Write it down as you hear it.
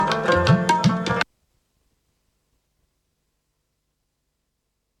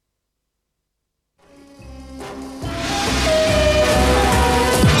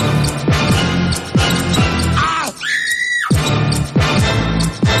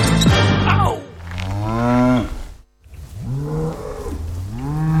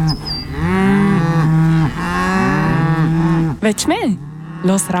Willst du mehr?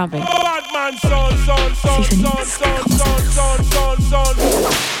 Los, Rabe.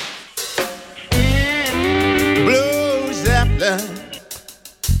 Blue Zeppelin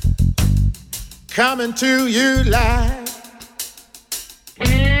coming to you live.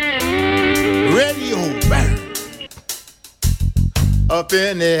 Radio burn up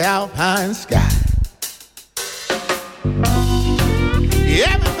in the alpine sky.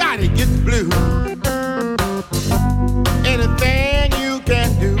 Everybody gets blue. Anything you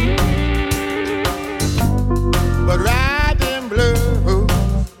can do, but ride them blues,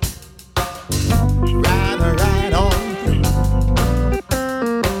 ride right on through.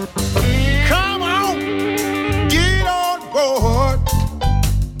 Come on, get on board,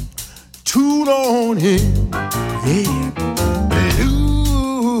 tune on in, yeah.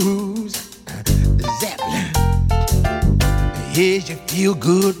 Blues Zeppelin, here's your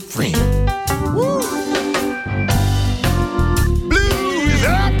feel-good friend. Woo!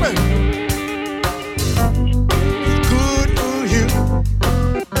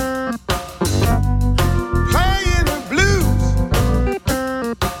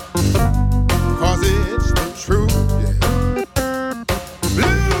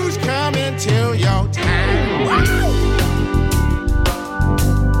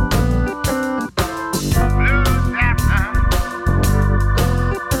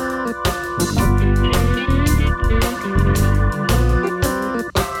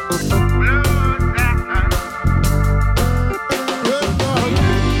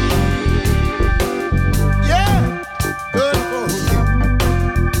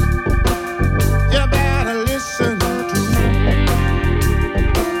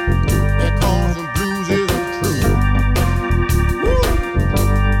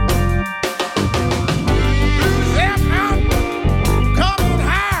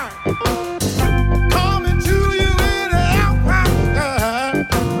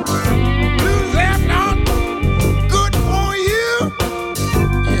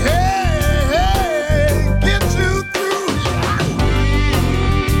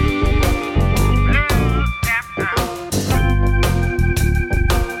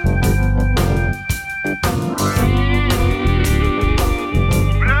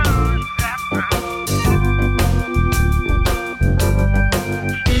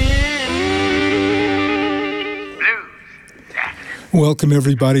 Welcome,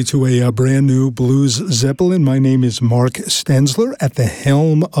 everybody, to a brand new Blues Zeppelin. My name is Mark Stenzler, at the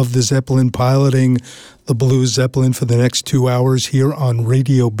helm of the Zeppelin, piloting the Blues Zeppelin for the next 2 hours here on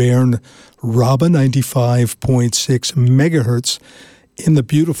Radio Bern Raba 95.6 megahertz in the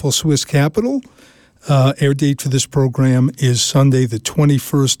beautiful Swiss capital. Air date for this program is Sunday, the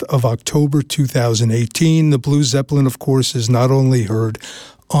 21st of October, 2018. The Blues Zeppelin, of course, is not only heard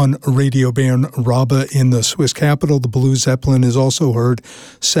on Radio Bern Raba in the Swiss capital. The Blues Zeppelin is also heard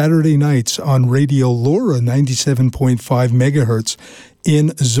Saturday nights on Radio Lora 97.5 megahertz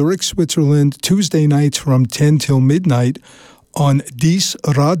in Zurich, Switzerland. Tuesday nights from 10 till midnight on Dies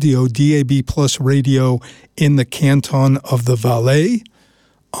Radio, DAB Plus Radio in the canton of the Valais.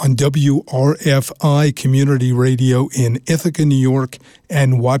 On WRFI Community Radio in Ithaca, New York,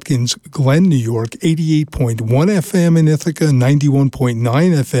 and Watkins Glen, New York, 88.1 FM in Ithaca, 91.9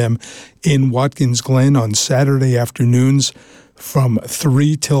 FM in Watkins Glen on Saturday afternoons from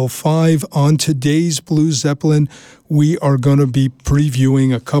 3 till 5. On today's Blues Zeppelin, we are going to be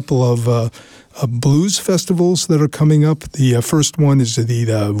previewing a couple of blues festivals that are coming up. The first one is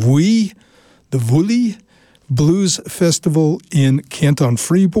the Wully Blues Festival in Canton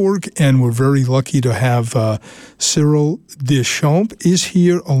Fribourg, and we're very lucky to have Cyril Deschamps is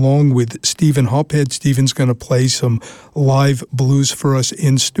here along with Stephen Hophead. Stephen's going to play some live blues for us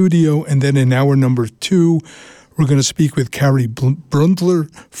in studio, and then in hour number 2, we're going to speak with Carrie Brundler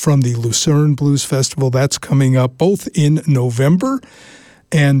from the Lucerne Blues Festival. That's coming up both in November,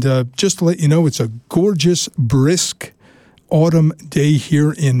 and just to let you know, it's a gorgeous, brisk autumn day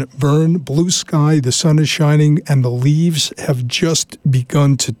here in Bern. Blue sky, the sun is shining, and the leaves have just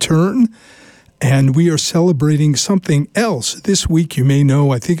begun to turn. And we are celebrating something else. This week, you may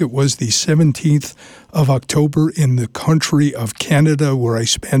know, I think it was the 17th of October in the country of Canada, where I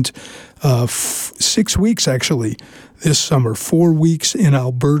spent 6 weeks, actually, this summer. 4 weeks in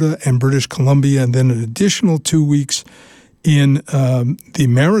Alberta and British Columbia, and then an additional 2 weeks in the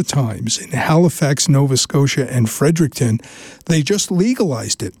Maritimes, in Halifax, Nova Scotia, and Fredericton. They just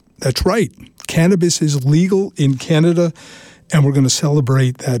legalized it. That's right. Cannabis is legal in Canada, and we're going to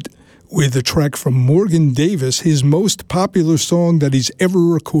celebrate that with a track from Morgan Davis, his most popular song that he's ever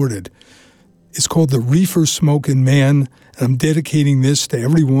recorded. It's called The Reefer Smokin' Man, and I'm dedicating this to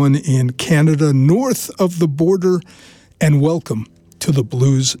everyone in Canada, north of the border, and welcome to the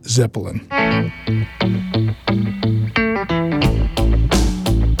Blues Zeppelin.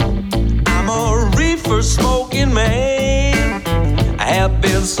 I'm a reefer smoking man. I have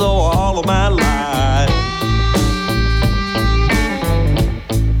been so all of my life.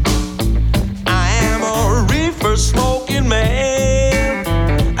 I am a reefer smoking man.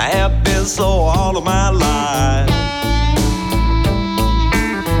 I have been so all of my life.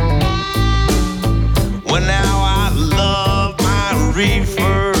 Well, now I love my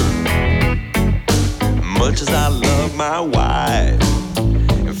reefer much as I love my wife.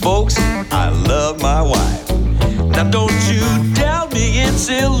 And folks, I love my wife. Now don't you tell me it's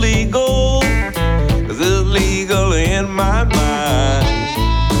illegal, 'cause it's legal in my mind.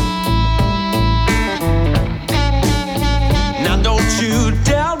 Now don't you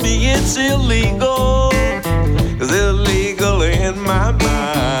tell me it's illegal, 'cause it's legal in my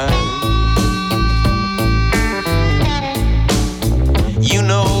mind. You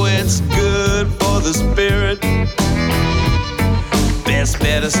know it's good for the spirit, best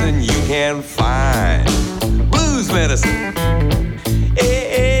medicine you can find. Blues medicine. Hey,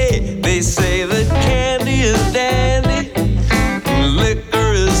 hey, they say that candy is dandy,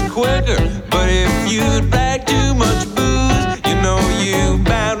 liquor is quicker, but if you drink too much booze, you know you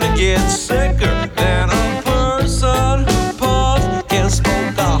bound to get sicker than a person who puffs can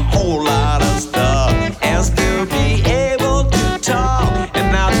smoke a whole lot of stuff and still be able to talk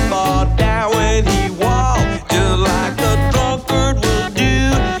and not fall down when he walks, just like a drunkard will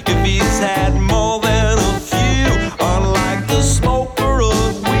do if he's had more than a few. Unlike the smoker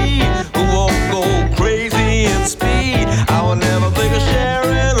of weed who won't go crazy in speed, I will never think of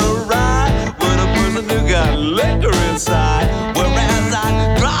sharing a ride with a person who got liquor inside. Whereas I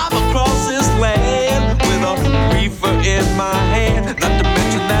drive across this land with a reefer in my hand. Not to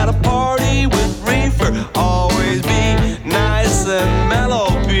mention that a party with reefer always be nice and mellow.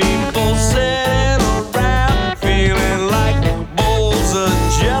 People sitting around feeling like bowls of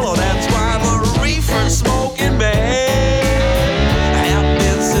jello. That's why I'm a reefer smoking man. I have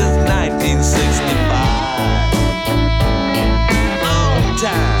been since 1965. Long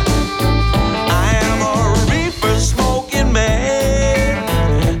time. I am a reefer smoking man.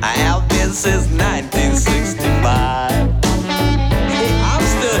 I have been since 1965. Hey, I'm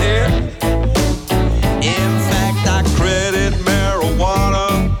still here. In fact, I credit marijuana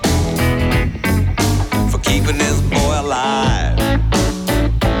for keeping this boy alive.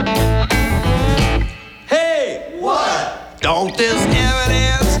 Hey, what? Don't this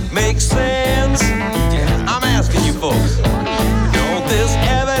evidence make sense? I'm asking you folks. Don't this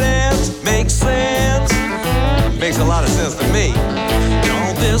evidence make sense? Makes a lot of sense to me.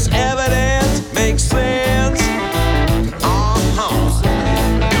 Don't this evidence make sense?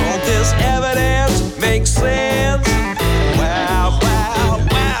 Don't this evidence make sense? Wow, wow,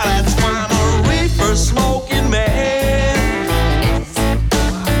 wow, that's why I'm a reefer smoking man.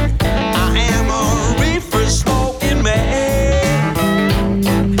 I am a reefer smoking man.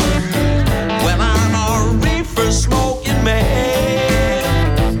 Well, I'm a reefer smoking man.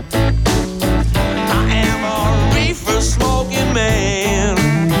 I am a reefer smoking man.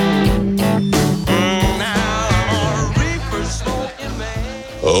 Now I'm a reefer smoking man.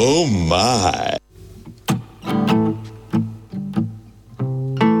 Oh my.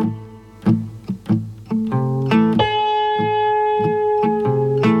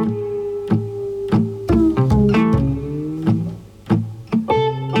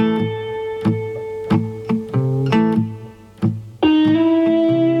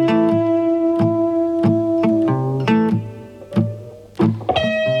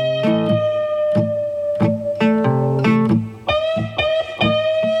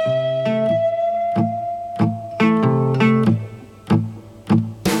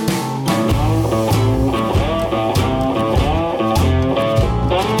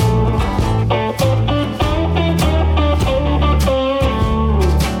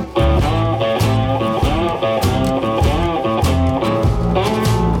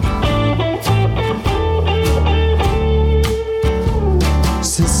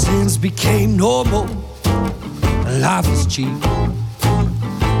 became normal, life is cheap.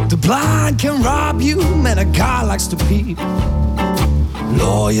 The blind can rob you, man, a guy likes to peep.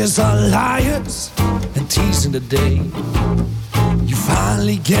 Lawyers are liars and teasing the day. You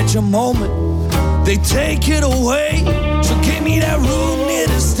finally get your moment, they take it away. So give me that room near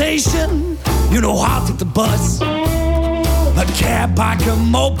the station, you know I'll take the bus. A cab, bike, a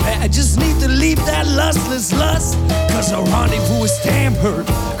moped, I just need to leave that lustless lust. Cause a rendezvous is damn hurt,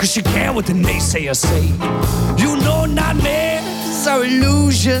 cause you care what the naysayers say. You know nightmares are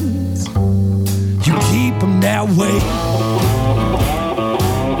illusions, you You keep them that way.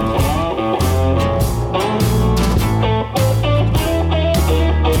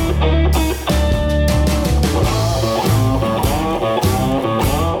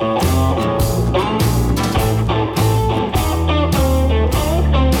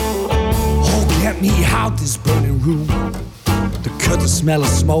 Me out this burning room, to cut the smell of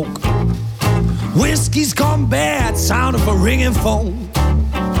smoke. Whiskey's gone bad, sound of a ringing phone.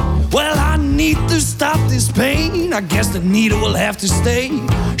 Well, I need to stop this pain. I guess the needle will have to stay.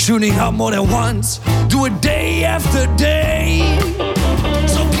 Shooting up more than once, do it day after day.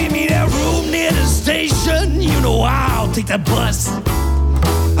 So give me that room near the station. You know I'll take that bus.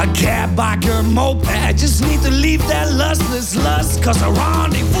 A cab, bike, or moped. Just need to leave that lustless lust. Cause a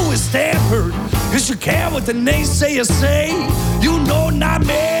rendezvous is Stanford. You should care what the naysayers say. You know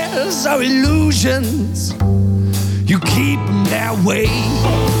nightmares are illusions. You keep them that way.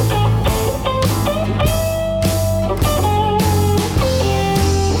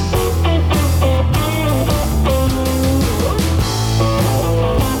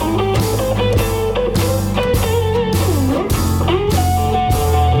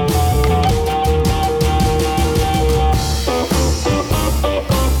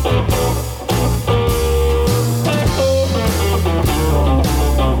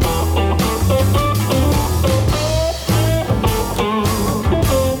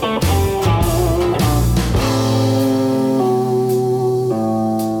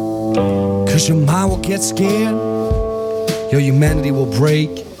 Your mind will get scared, your humanity will break.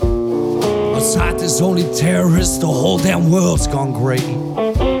 Outside there's only terrorists, the whole damn world's gone gray.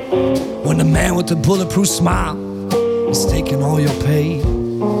 When the man with the bulletproof smile is taking all your pay,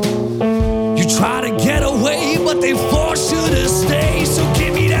 you try to get away, but they force you to stay. So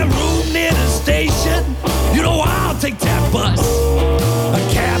give me that room near the station. You know I'll take that bus. A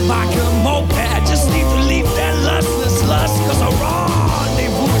cab, bike, a moped. Just need to leave that lustless lust. Cause a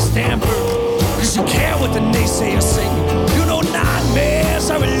rendezvous is Stanford. You care what the naysayers say. You know nightmares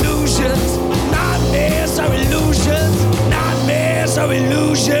are illusions. Nightmares are illusions. Nightmares are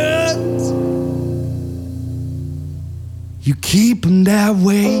illusions. You keep them that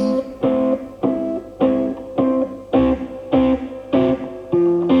way.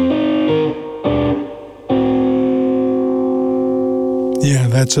 Yeah,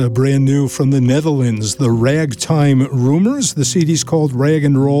 that's brand new from the Netherlands, the Ragtime Rumors. The CD's called Rag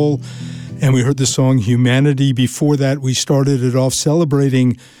and Roll. And we heard the song Humanity. Before that, we started it off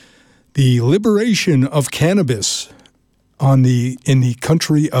celebrating the liberation of cannabis in the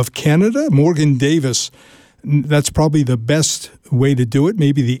country of Canada. Morgan Davis, that's probably the best way to do it,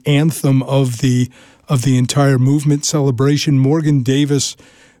 maybe the anthem of the entire movement celebration. Morgan Davis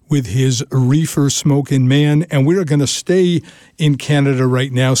with his Reefer Smokin' Man. And we're going to stay in Canada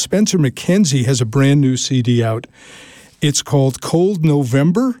right now. Spencer McKenzie has a brand new CD out. It's called Cold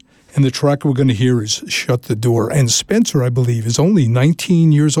November. And the track we're going to hear is Shut the Door. And Spencer, I believe, is only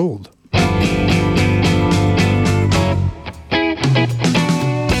 19 years old.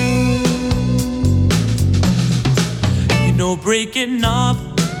 You know, breaking up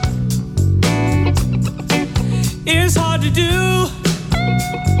is hard to do.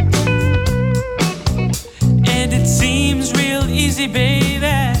 And it seems real easy,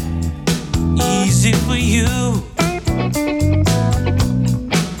 baby. Easy for you.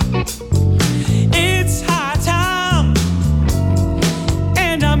 It's high time,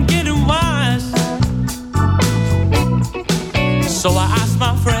 and I'm getting wise. So I asked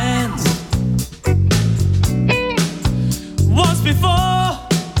my friends once before.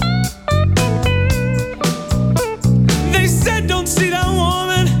 They said don't see that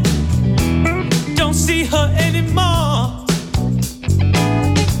woman, don't see her anymore.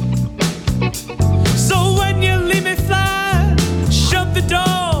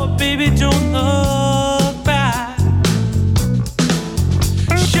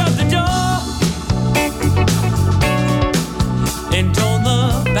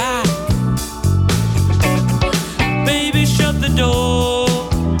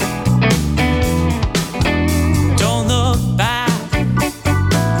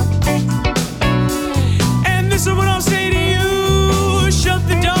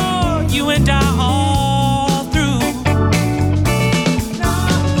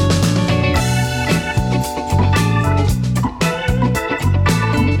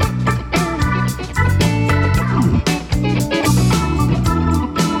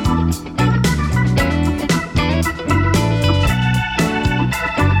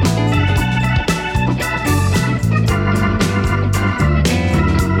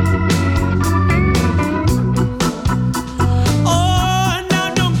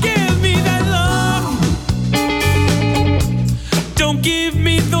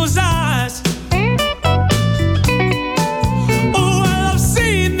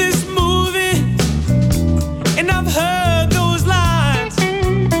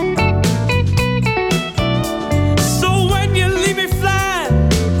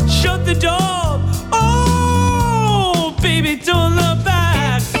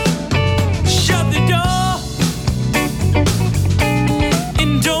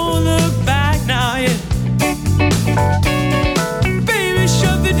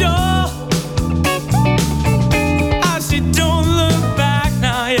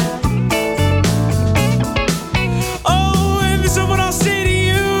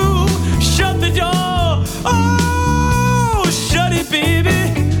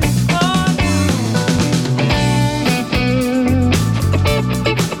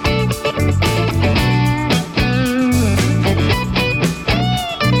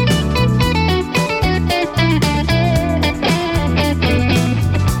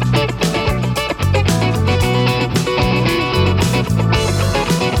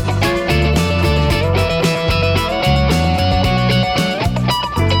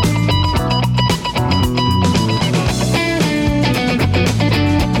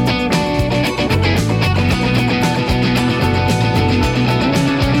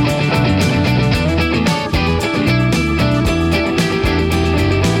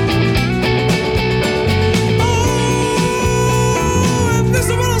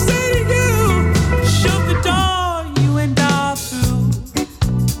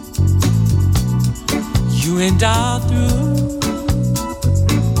 and I are through.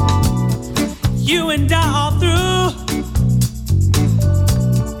 You and I are through.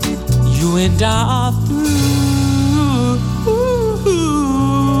 You and I are through.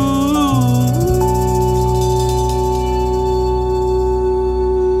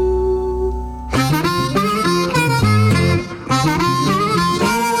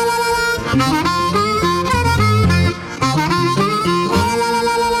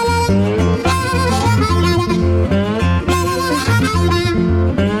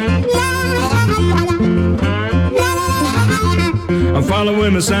 I'm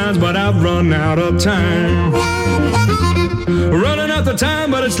following the signs, but I've run out of time. Running out the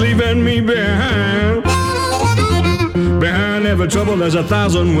time, but it's leaving me behind. Behind every trouble, there's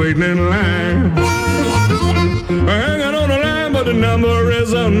 1,000 waiting in line. Hanging on the line, but the number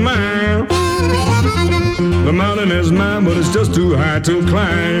isn't mine. The mountain is mine, but it's just too high to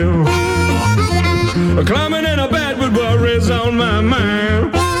climb. Climbing in a bed with worries on my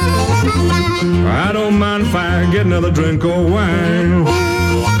mind. I don't mind if I get another drink or wine.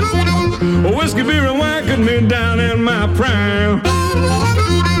 Whiskey, beer, and wine cut me down in my prime.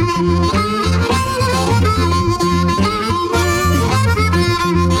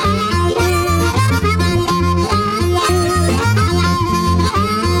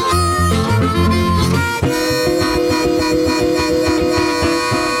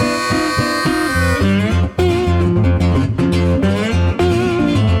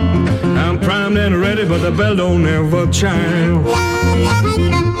 But the bell don't ever chime.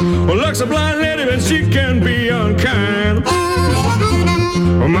 Well, luck's a blind lady, and she can be unkind.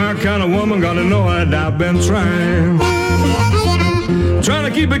 Well, my kind of woman gotta know that I've been trying. Trying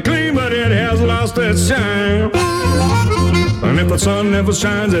to keep it clean, but it has lost its shine. And if the sun never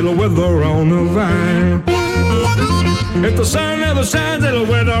shines, it'll wither on the vine. If the sun never shines, it'll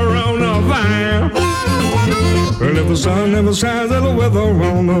wither on the vine. And if the sun never shines, it'll wither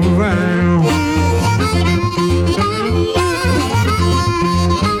on the vine.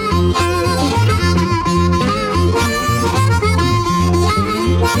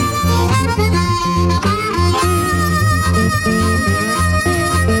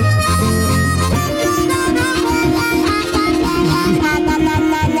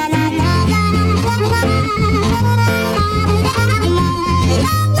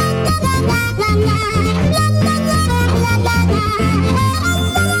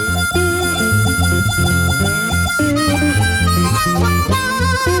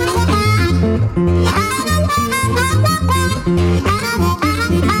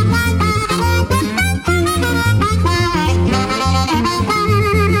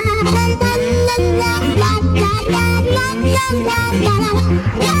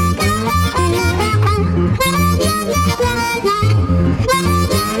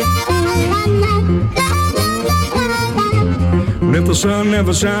 And if the sun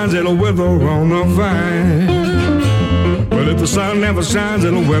never shines, it'll wither on the vine. But if the sun never shines,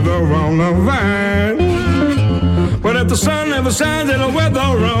 it'll wither on the vine. But if the sun never shines, it'll wither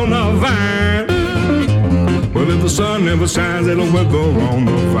on the vine. But if the sun never shines, it'll wither on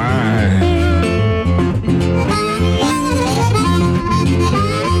the vine.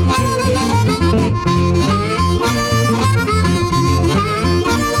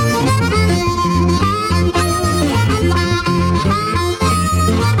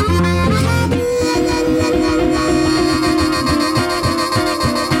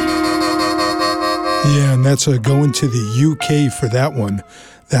 That's going to the UK for that one.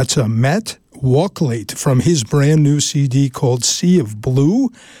 That's Matt Walklate from his brand new CD called Sea of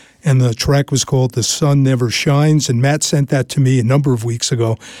Blue, and the track was called The Sun Never Shines, and Matt sent that to me a number of weeks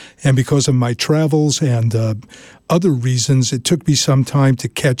ago, and because of my travels and other reasons, it took me some time to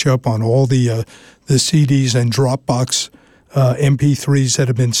catch up on all the CDs and Dropbox MP3s that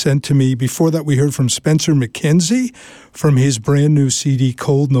have been sent to me. Before that, we heard from Spencer McKenzie from his brand new CD,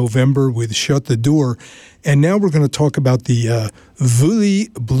 Cold November, with Shut the Door. And now we're going to talk about the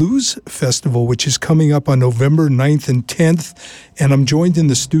Vuli Blues Festival, which is coming up on November 9th and 10th. And I'm joined in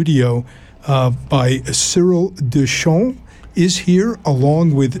the studio by Cyril Deschamps is here,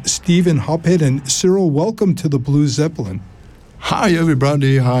 along with Stephen Hophead. And Cyril, welcome to the Blue Zeppelin. Hi,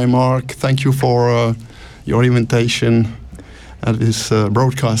 everybody. Hi, Mark. Thank you for your invitation at this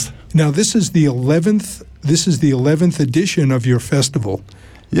broadcast. Now, this is the 11th. This is the 11th edition of your festival.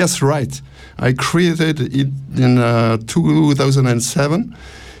 Yes, right. I created it in 2007,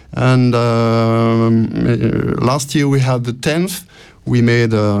 and last year we had the 10th. We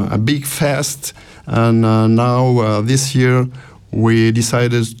made a big fest, and now this year we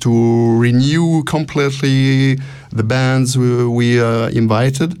decided to renew completely the bands we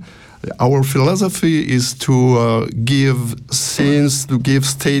invited. our philosophy is to give scenes, to give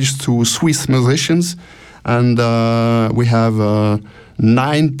stage to Swiss musicians, and we have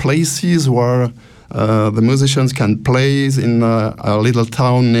 9 places where the musicians can play in a little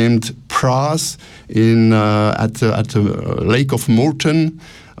town named Pras at the Lake of Morton,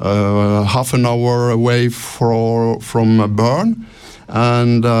 half an hour away from Bern.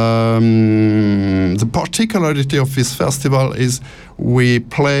 And the particularity of this festival is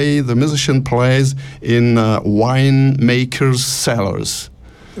the musician plays in winemakers' cellars.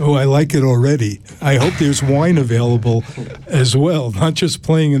 Oh, I like it already. I hope there's wine available as well, not just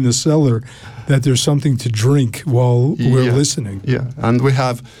playing in the cellar, that there's something to drink while we're listening. Yeah, and we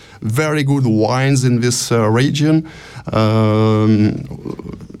have very good wines in this region.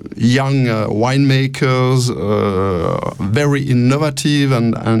 Young winemakers, very innovative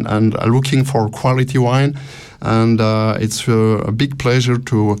and looking for quality wine. And it's a big pleasure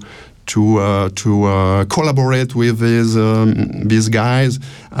to collaborate with these guys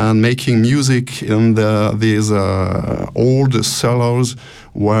and making music in these old cellars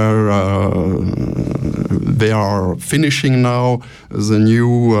where they are finishing now the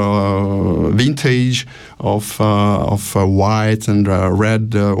new vintage of white and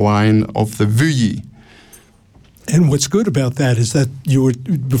red wine of the Vuilly. And what's good about that is that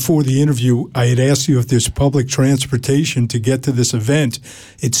before the interview, I had asked you if there's public transportation to get to this event.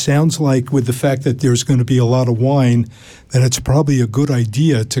 It sounds like with the fact that there's going to be a lot of wine, that it's probably a good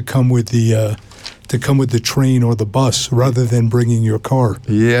idea to come with the train or the bus rather than bringing your car.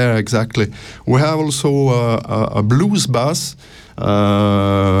 Yeah, exactly. We have also a blues bus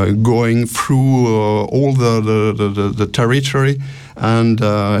going through all the territory, and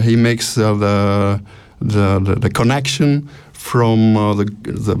he makes the connection from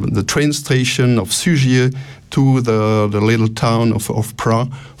the train station of Sugier to the little town of Pras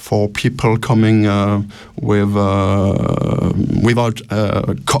for people coming without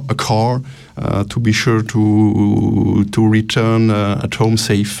a car to be sure to return at home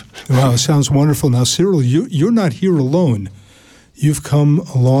safe. Wow, it sounds wonderful. Now, Cyril, you're not here alone. You've come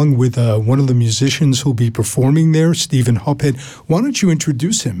along with one of the musicians who'll be performing there, Stephen Hophead. Why don't you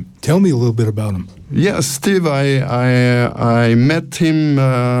introduce him? Tell me a little bit about him. Yes, Steve, I met him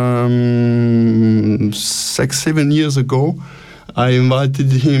 6-7 years ago. I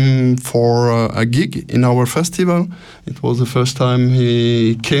invited him for a gig in our festival. It was the first time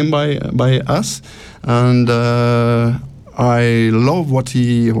he came by us, and I love what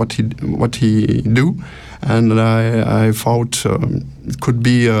he do. And I thought it could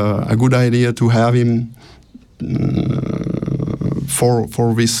be a good idea to have him for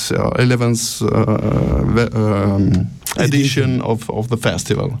this 11th edition of the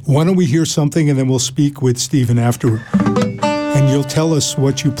festival. Why don't we hear something and then we'll speak with Stephen afterward. And you'll tell us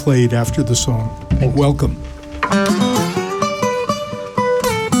what you played after the song. Welcome.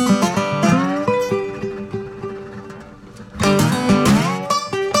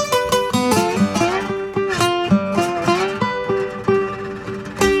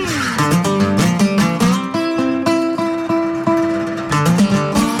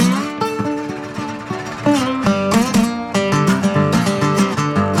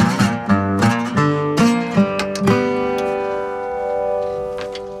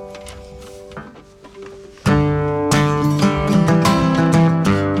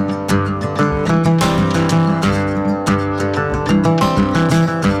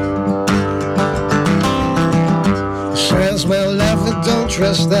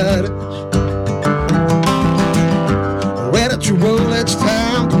 Trust that ready to roll, it's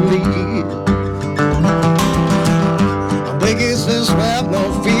time to leave. I'm big as this rap,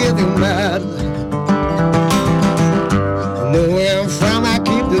 no fear the matter. I know where I'm from, I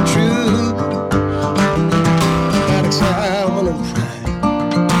keep the truth. Got excited when I'm pride.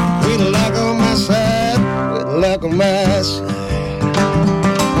 With luck on my side, with luck on my side.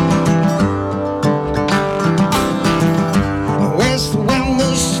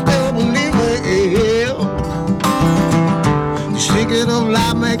 Of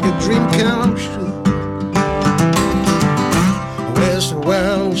life make a dream come true. West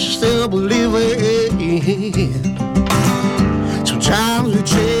around still believe it. Sometimes we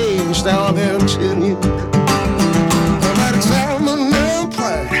change, start them to new. But it's all my no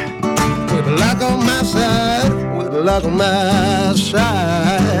pride. With luck on my side, with luck on my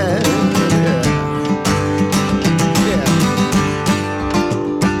side.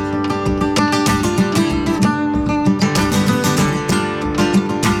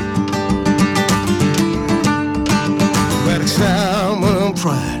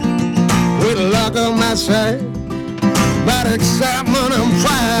 Pride, with luck on my side, but excitement and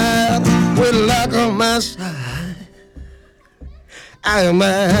pride, my side. I am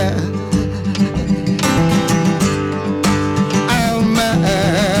mine.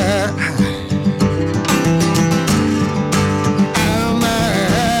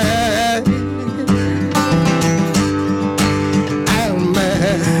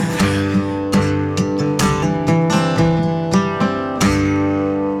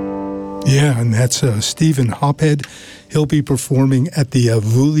 Yeah, and that's Stephen Hophead. He'll be performing at the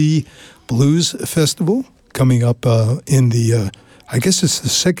Vouilly Blues Festival coming up in the, I guess it's the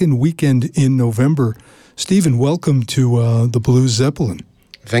second weekend in November. Stephen, welcome to the Blues Zeppelin.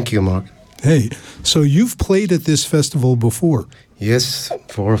 Thank you, Mark. Hey, so you've played at this festival before? Yes,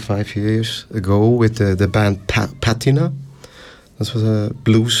 4 or 5 years ago with the band Patina. This was a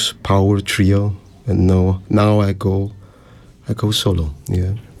blues power trio, and now I go solo.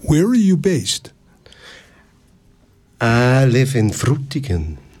 Yeah. Where are you based? I live in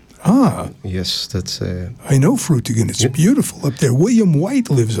Frutigen. Ah. Yes, that's... I know Frutigen. It's beautiful up there. William White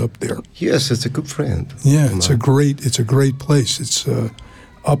lives up there. Yes, it's a good friend. Yeah, it's a great place. It's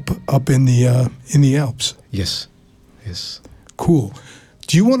up in the Alps. Yes. Cool.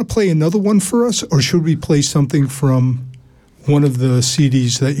 Do you want to play another one for us, or should we play something from one of the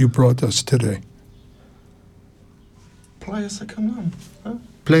CDs that you brought us today? Play a second one. Huh?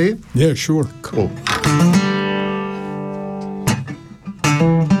 Play? Yeah, sure. Cool.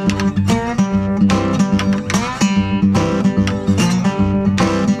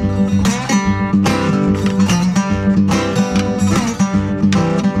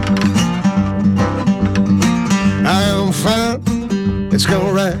 I'm fine, it's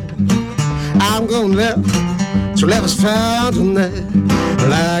gonna rain. I'm gonna live, so let us find tonight.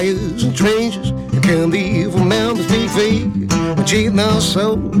 Liars and strangers, can't evil members be free. Cheat my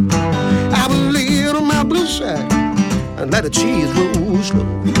soul. I believe on my blue side and let the cheese roll slow.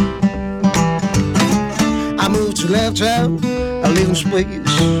 I move to left out, I live in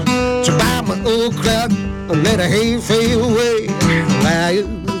space. To buy my old clock and let the hate fade away. Liars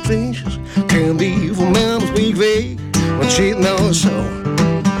and strangers, can't evil members be free. Cheat my soul.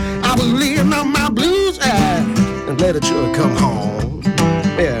 I believe on my blue side and let the joy come home.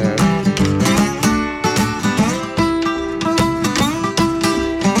 Yeah.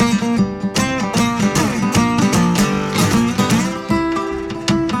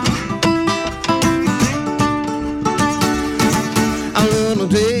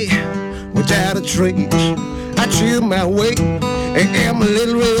 Trace. I chill my way in my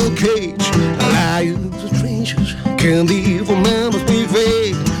little rail cage. Liars and strangers can't leave a man must be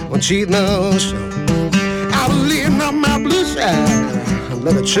fake when cheating on so. I was living on my blue side and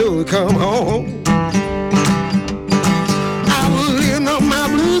let the children come home. I was living on my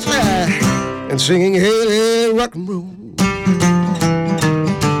blue side and singing hey, hey, rock and roll.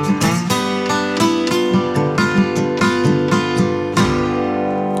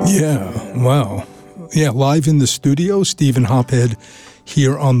 Yeah, wow. Yeah, live in the studio, Stephen Hophead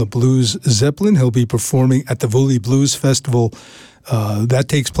here on the Blues Zeppelin. He'll be performing at the Vouilly Blues Festival. That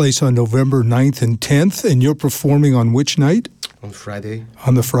takes place on November 9th and 10th. And you're performing on which night? On Friday.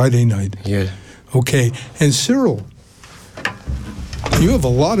 On the Friday night. Yeah. Okay. And Cyril, you have a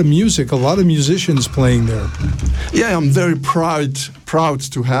lot of music, a lot of musicians playing there. Yeah, I'm very proud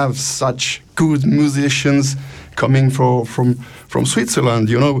to have such good musicians coming from Switzerland.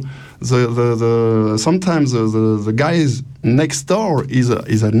 You know, sometimes the guys next door is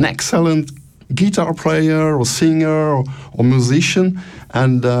an excellent guitar player or singer or musician,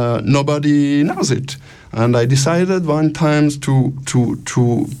 and nobody knows it. And I decided one time to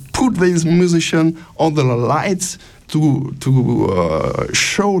put these musicians on the lights to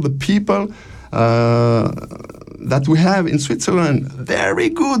show the people that we have in Switzerland very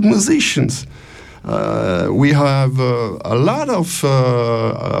good musicians. We have a lot of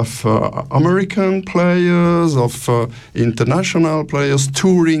American players, of international players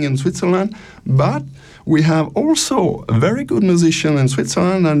touring in Switzerland, but we have also a very good musician in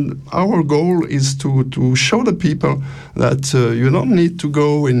Switzerland, and our goal is to show the people that you don't need to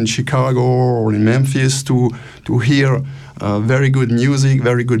go in Chicago or in Memphis to hear very good music,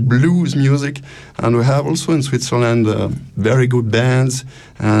 very good blues music, and we have also in Switzerland very good bands,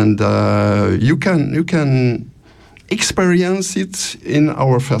 and you can experience it in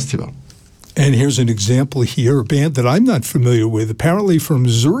our festival. And here's an example here, a band that I'm not familiar with, apparently from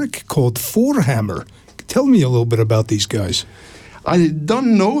Zurich, called Vorhammer. Tell me a little bit about these guys. I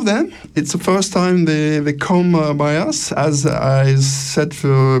don't know them. It's the first time they come by us. As I said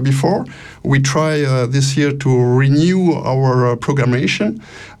before, we try this year to renew our programmation.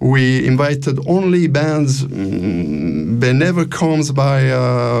 We invited only bands they never comes by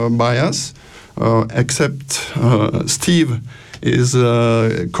us. except Steve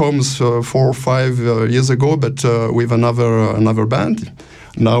comes 4 or 5 years ago, but with another band.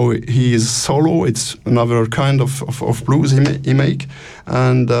 Now he is solo. It's another kind of blues he make.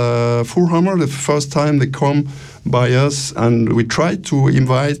 And Fullhammer, the first time they come by us, and we try to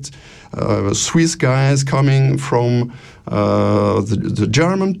invite Swiss guys coming from the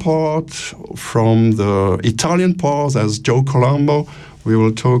German part, from the Italian part, as Joe Colombo. We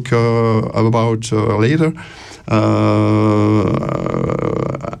will talk about later.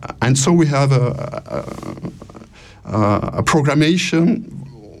 And so we have a programmation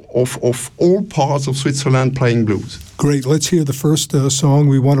of all parts of Switzerland playing blues. Great. Let's hear the first song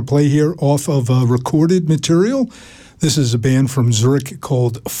we want to play here off of recorded material. This is a band from Zurich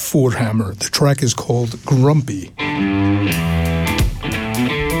called Fullhammer. The track is called Grumpy.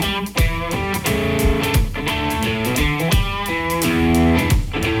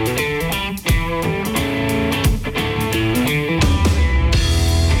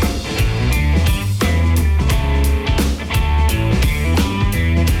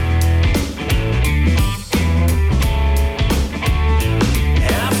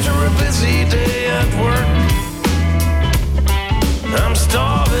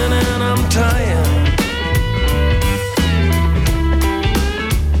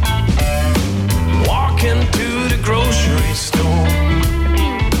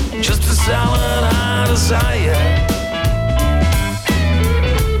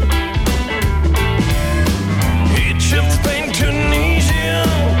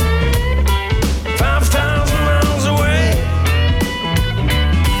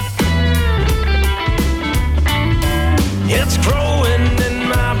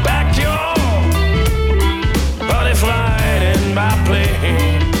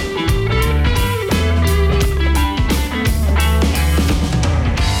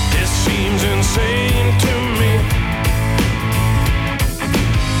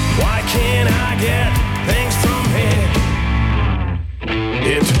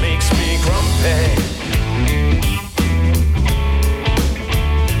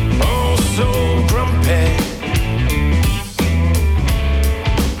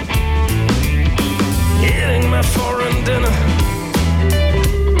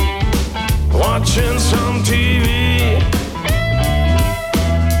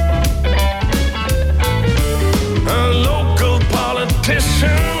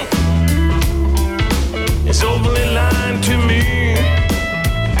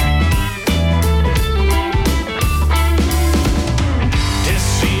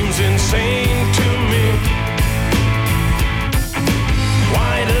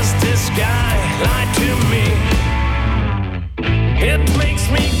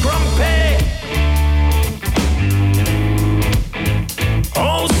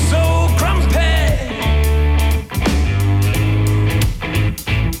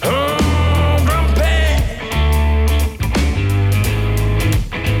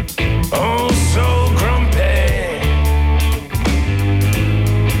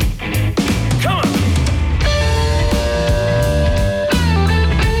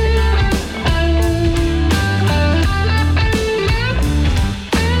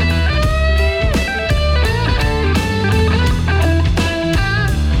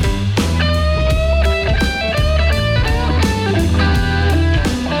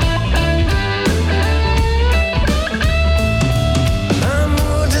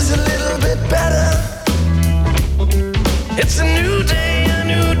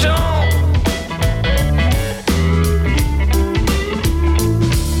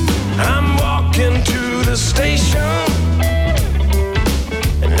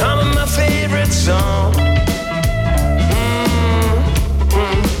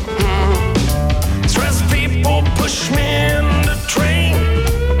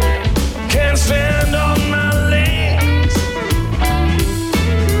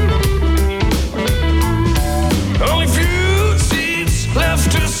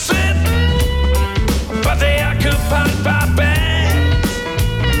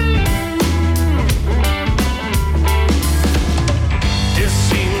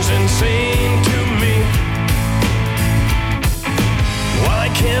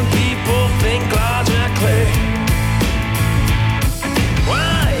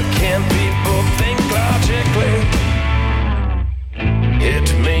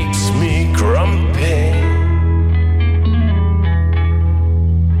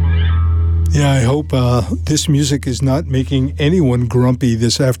 This music is not making anyone grumpy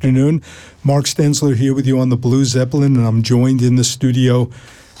this afternoon. Mark Stensler here with you on the Blue Zeppelin, and I'm joined in the studio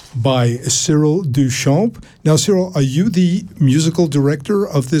by Cyril Duchamp. Now, Cyril, are you the musical director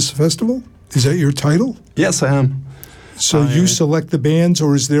of this festival? Is that your title? Yes, I am. So you select the bands,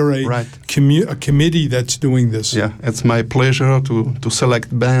 or is there a committee that's doing this? Yeah, it's my pleasure to select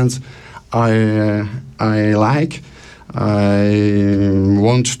bands I like. I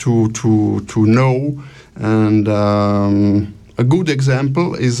want to know, and a good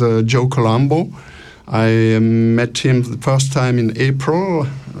example is Joe Colombo. I met him the first time in April,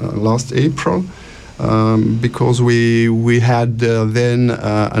 last April. Because we had then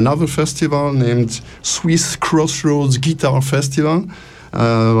another festival named Swiss Crossroads Guitar Festival,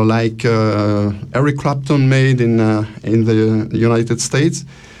 like Eric Clapton made in the United States.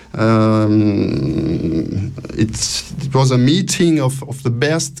 It was a meeting of the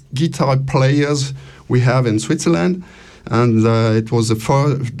best guitar players we have in Switzerland, and it was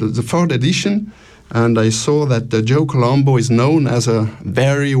the third edition. And I saw that Joe Colombo is known as a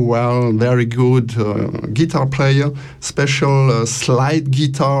very good guitar player, special slide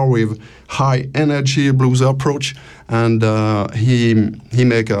guitar with high energy blues approach, and he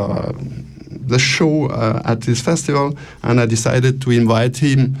make the show at this festival, and I decided to invite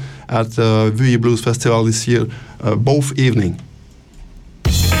him at the VUI Blues Festival this year, both evening.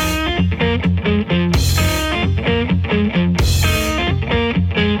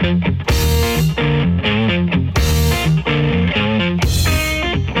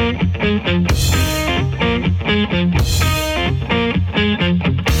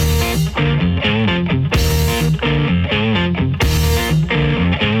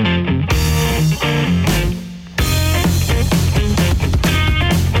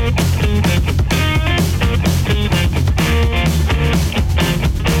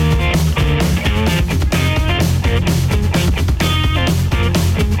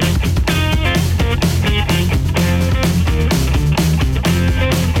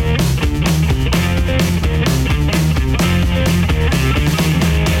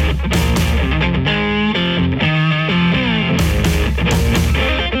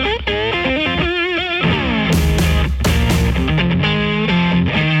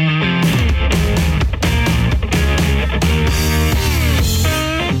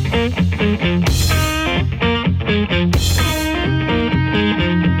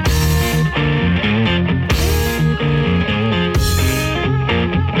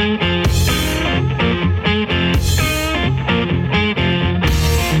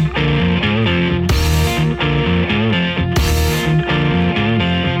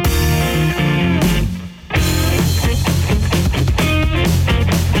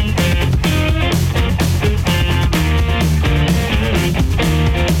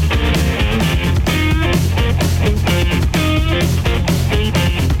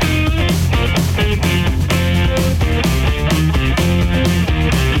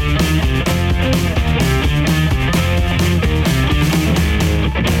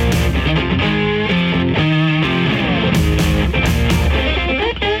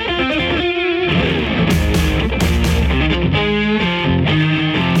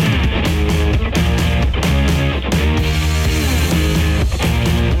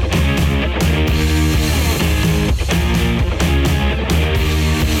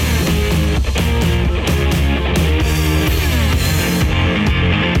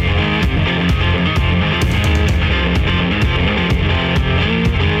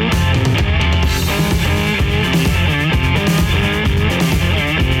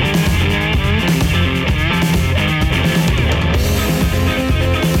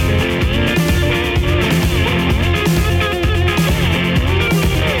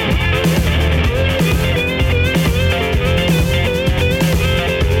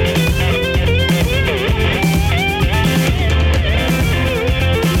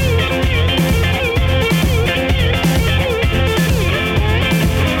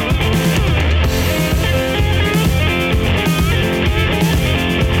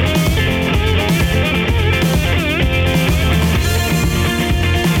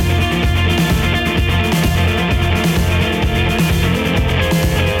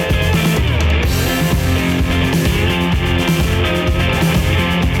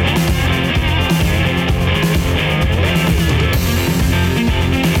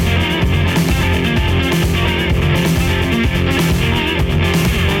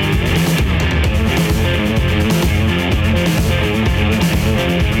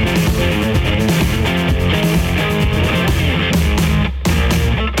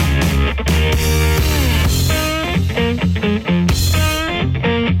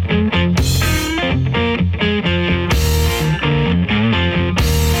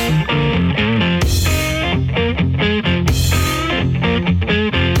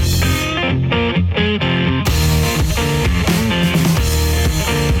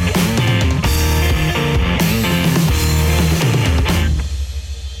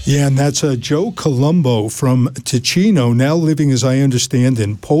 Yeah, and that's Joe Colombo from Ticino, now living, as I understand,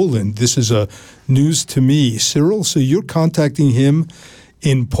 in Poland. This is news to me. Cyril, so you're contacting him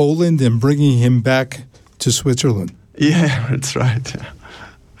in Poland and bringing him back to Switzerland. Yeah, that's right.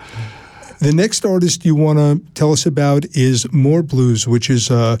 The next artist you want to tell us about is More Blues, which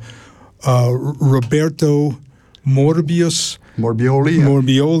is Roberto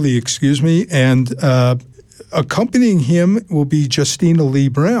Morbioli, excuse me, and accompanying him will be Justina Lee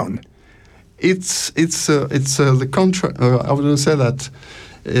Brown. It's the contract. I would say that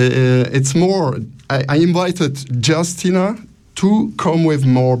it's more. I invited Justina to come with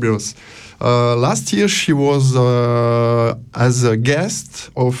Morbius. Last year she was as a guest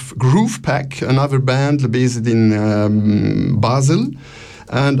of Groove Pack, another band based in Basel,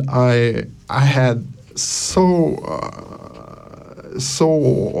 and I had so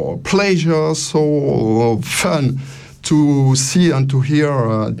pleasure, so fun to see and to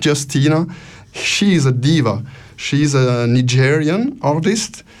hear Justina. She is a diva. She is a Nigerian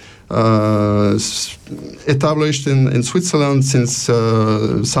artist, established in Switzerland since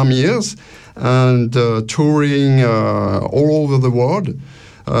some years, and touring all over the world.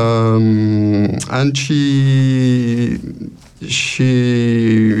 And she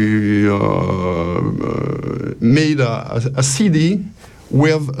made a CD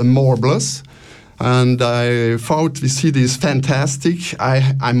with More Blues, and I thought the CD is fantastic.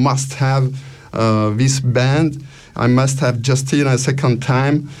 I must have this band. I must have Justina a second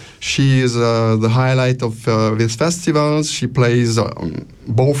time. She is the highlight of this festival. She plays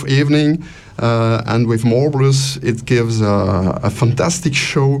both evening, and with More Blues, it gives a fantastic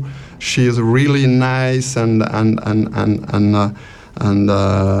show. She is really nice and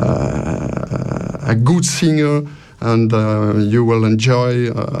a good singer, and you will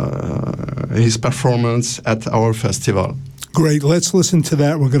enjoy his performance at our festival. Great. Let's listen to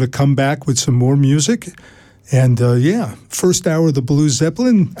that. We're going to come back with some more music. And first hour of the Blues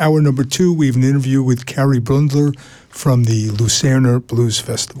Zeppelin. Hour number 2, we have an interview with Carrie Brundler from the Lucerner Blues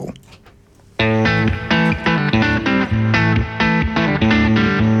Festival.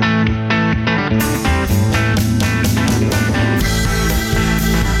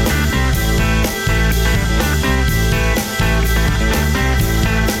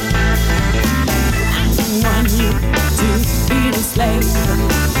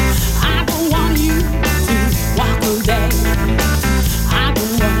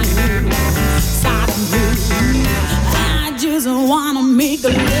 Make a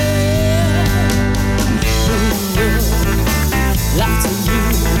love.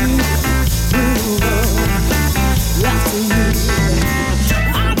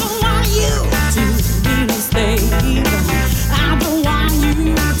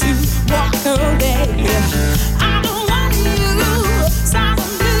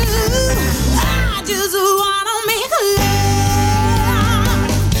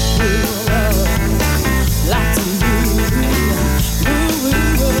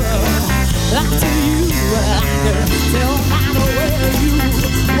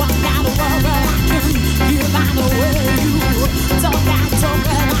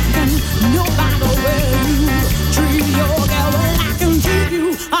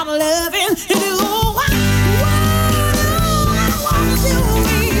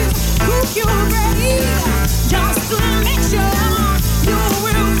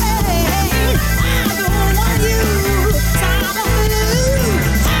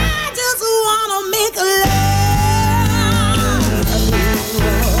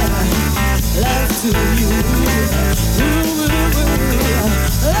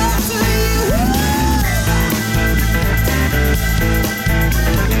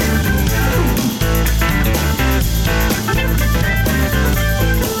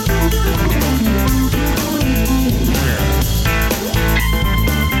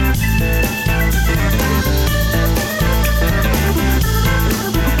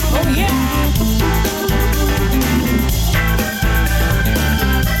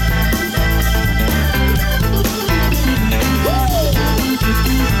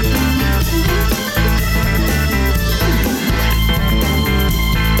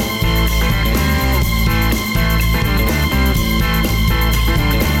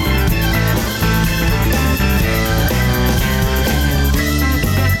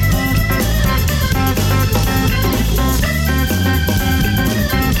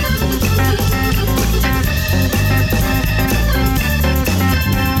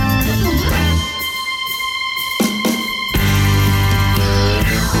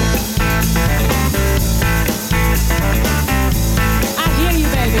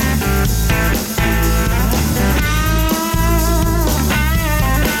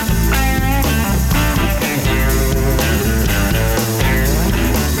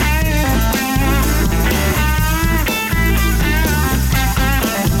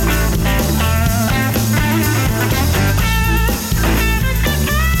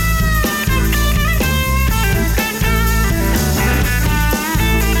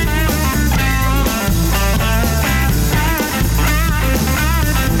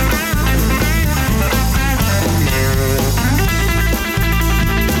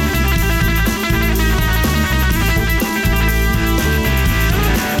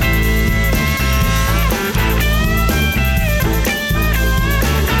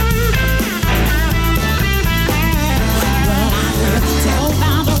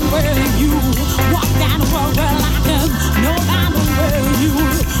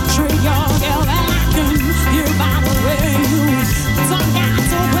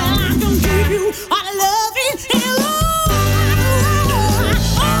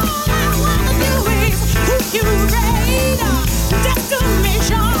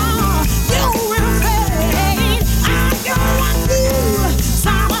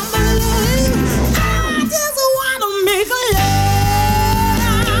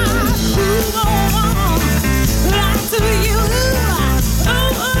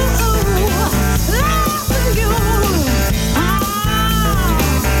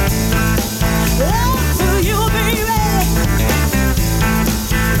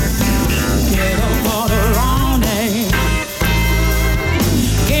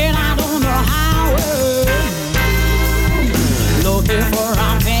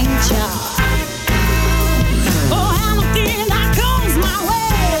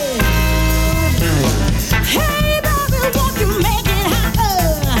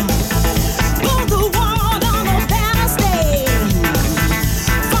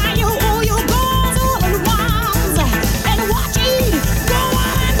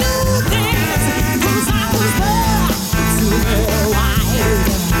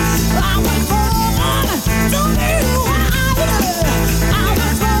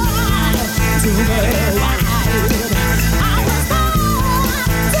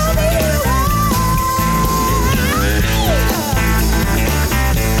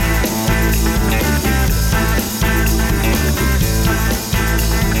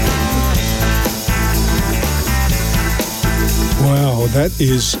 that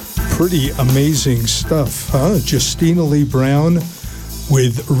is pretty amazing stuff, huh? Justina Lee Brown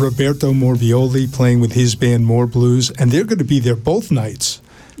with Roberto Morbioli playing with his band More Blues, and they're going to be there both nights.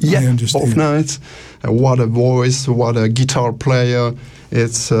 Yeah, both nights. What a voice, what a guitar player.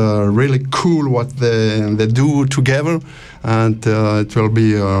 It's really cool what they do together, and it will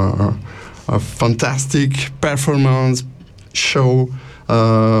be a fantastic performance show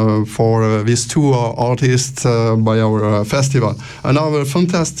for these two artists by our festival. Another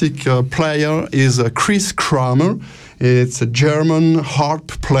fantastic player is Chris Kramer. It's a German harp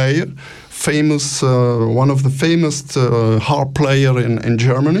player, famous, one of the famous harp player in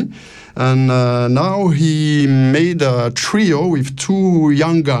Germany. And now he made a trio with two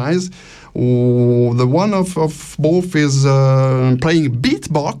young guys. The one of both is playing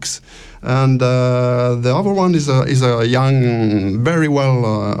beatbox, and the other one is a young, very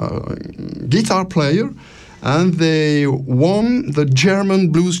well guitar player. And they won the German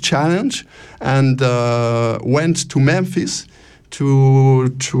Blues Challenge and went to Memphis to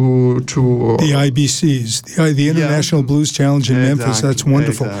the IBCs, the International Blues Challenge in Memphis. That's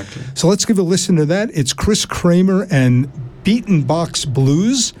wonderful. Exactly. So let's give a listen to that. It's Chris Kramer and Beaten Box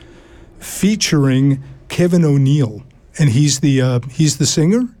Blues featuring Kevin O'Neill, and he's the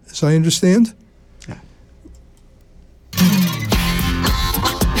singer, as I understand. Yeah.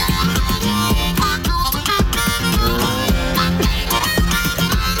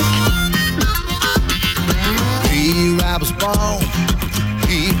 Here I was born,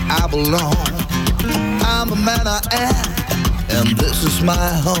 here I belong. I'm the man I am, and this is my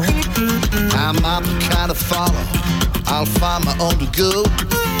home. I'm not the kind of follow, I'll find my own to go.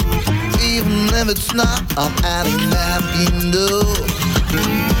 Even if it's not, I'm adding that, you know.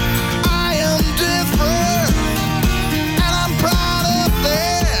 I am different, and I'm proud of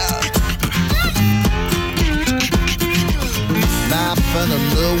that. Nothing and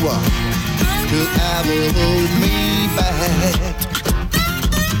no one could ever hold me back.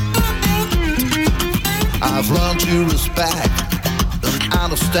 I've learned to respect and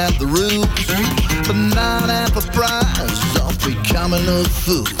understand the rules, but not at the price of becoming a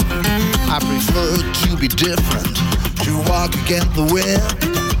fool. I prefer to be different, to walk against the wind,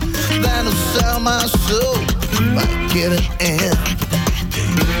 than to sell my soul by giving in.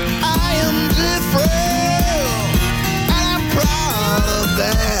 I am different, and I'm proud of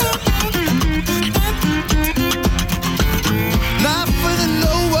that. Nothing and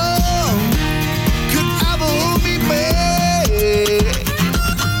no one could ever hold me back.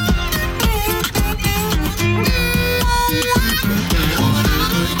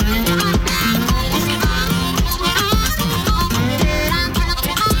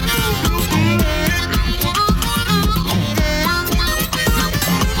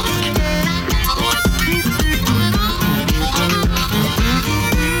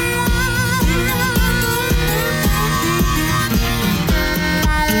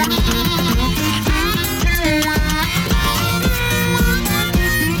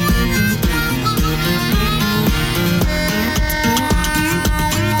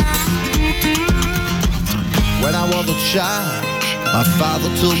 Child, my father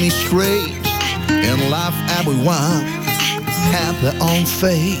told me straight, in life everyone had their own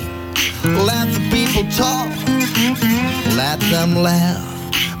fate. Let the people talk, let them laugh,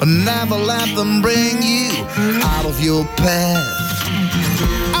 but never let them bring you out of your path.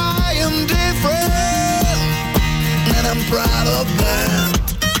 I am different, and I'm proud of that.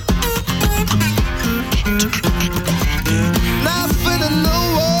 Nothing and no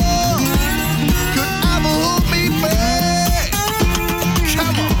one could ever hold me back.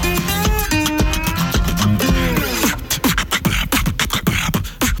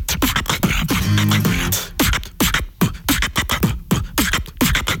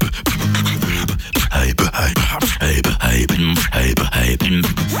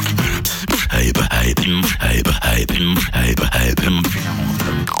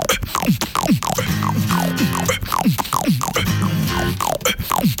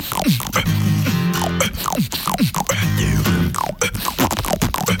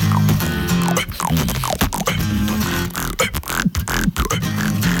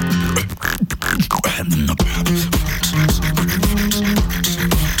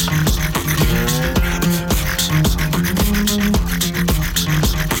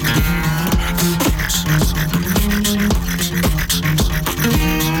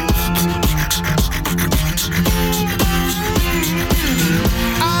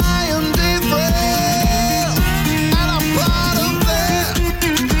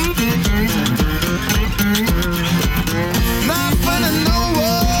 Nothing and no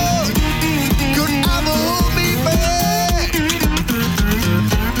one could ever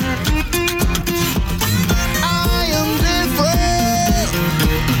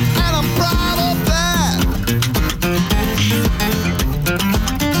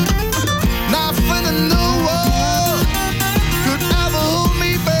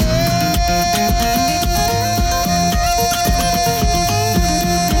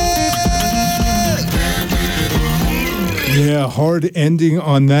hard ending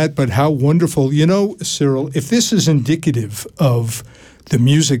on that, but how wonderful. You know, Cyril, if this is indicative of the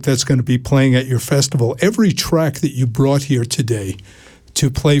music that's going to be playing at your festival, every track that you brought here today to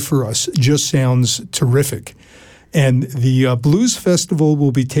play for us just sounds terrific. And the Blues Festival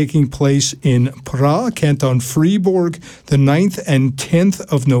will be taking place in Prague, Canton Fribourg, the 9th and 10th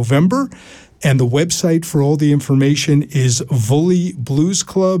of November. And the website for all the information is Vully Blues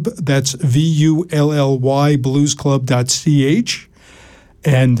Club. That's VULLY bluesclub.ch.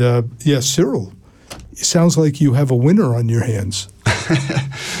 And, Cyril, it sounds like you have a winner on your hands.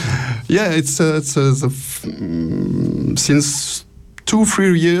 Yeah, since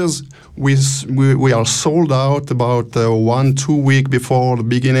 2-3 years, we are sold out about 1-2 weeks before the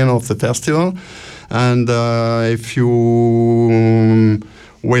beginning of the festival. And if you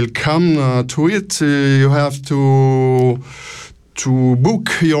will come to it, you have to book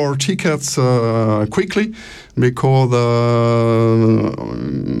your tickets quickly, because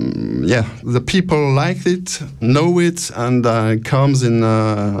the people like it, know it, and comes in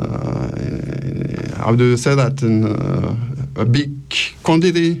how do you say that, in a big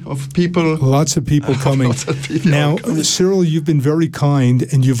quantity of people. Lots of people coming. Lots of people now, coming. Cyril, you've been very kind,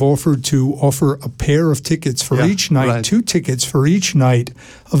 and you've offered to offer a pair of tickets for each night, right. 2 tickets for each night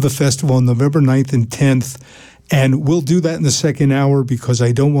of the festival on November 9th and 10th. And we'll do that in the second hour, because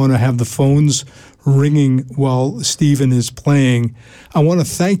I don't want to have the phones ringing while Stephen is playing. I want to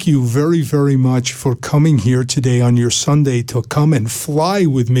thank you very, very much for coming here today on your Sunday to come and fly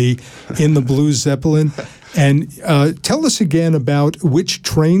with me in the Blue Zeppelin. And tell us again about which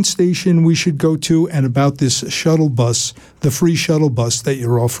train station we should go to, and about this shuttle bus, the free shuttle bus that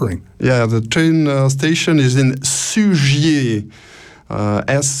you're offering. Yeah, the train station is in Sugiez.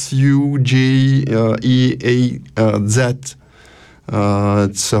 Sugeaz.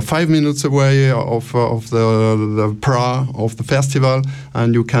 It's 5 minutes away of the Prague of the festival,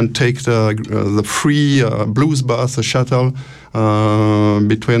 and you can take the free blues bus, the shuttle,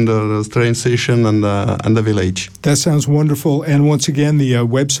 between the train station and the village. That sounds wonderful. And once again, the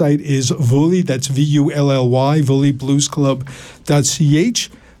website is Vully, that's VULLY, VullyBluesClub.ch,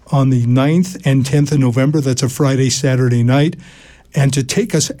 on the 9th and 10th of November. That's a Friday, Saturday night. And to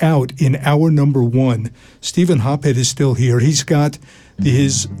take us out in hour number 1, Stephen Hophead is still here. He's got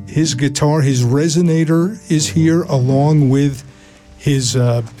his guitar, his resonator is here, along with his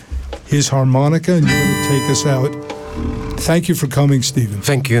harmonica, and you're going to take us out. Thank you for coming, Stephen.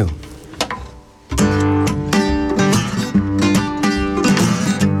 Thank you.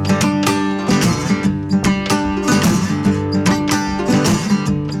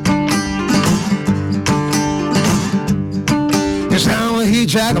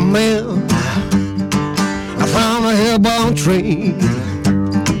 Jack a mail, I found a hellbound train.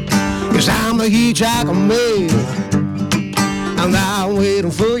 Yes, I'm the hitchhiker mail, and I'm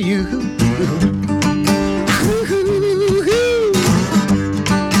waiting for you.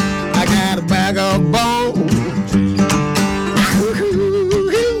 I got a bag of bones.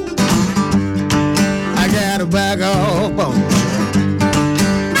 I got a bag of bones.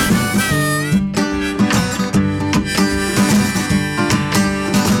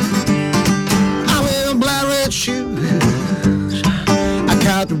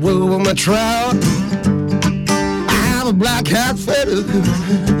 The wool with my trout. I have a black hat feather.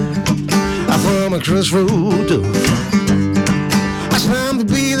 I'm from a crossroad. I swam the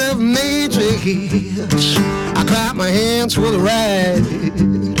beat of matrix. I clap my hands with a ride.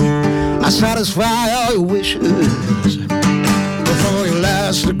 I satisfy all your wishes before you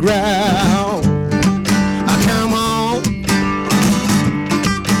last the ground. I come on.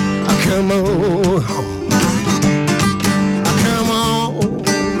 I come on.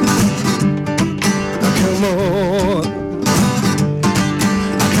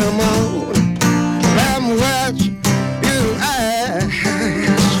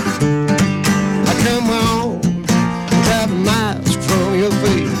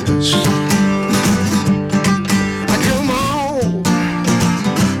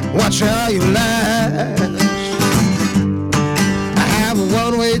 How you last. I have a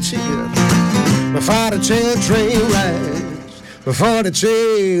one-way ticket before the tail train rides. Before the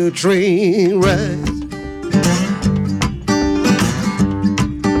tail train rides.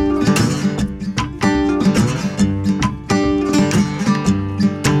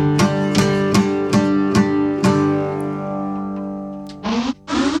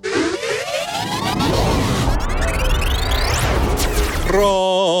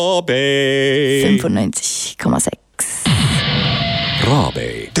 Rabe 95,6.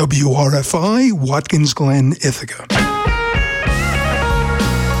 Rabe WRFI, Watkins Glen, Ithaca.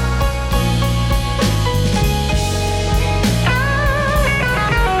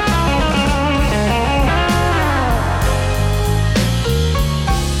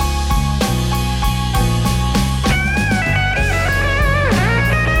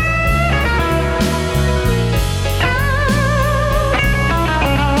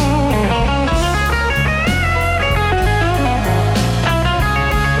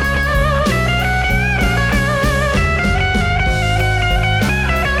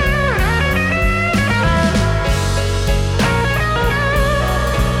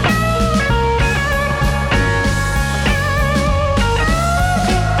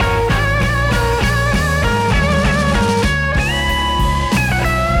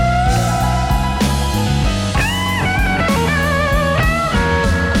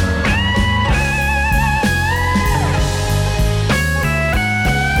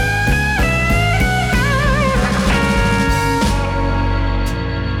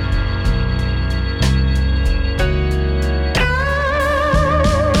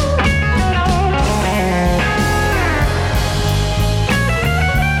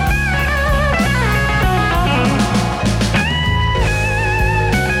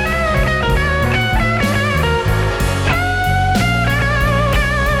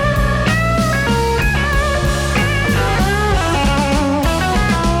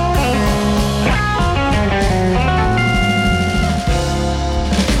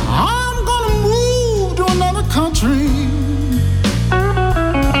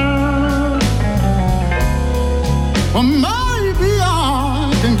 Well, maybe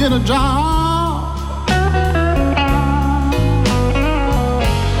I can get a job.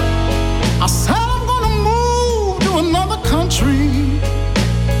 I said I'm gonna move to another country.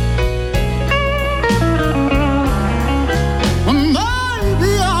 Well,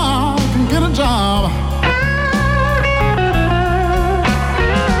 maybe I can get a job.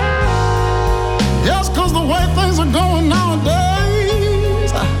 Yes, 'cause the way things are going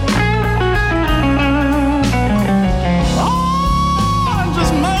nowadays, I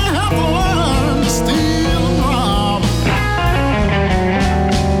just may have to learn to steal and rob.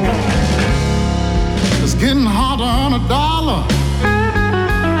 It's getting hard to earn a dollar.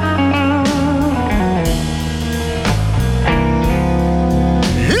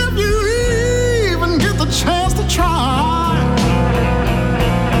 If you even get the chance to try,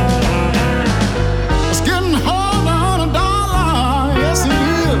 it's getting hard to earn a dollar. Yes, it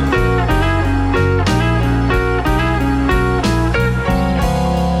is.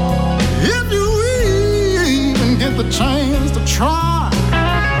 If you even get the chance to try,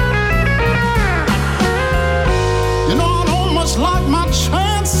 you know I don't much like my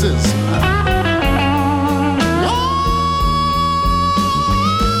chances.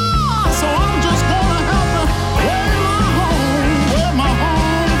 So I'm just gonna have to wave my home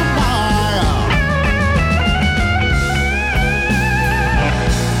goodbye.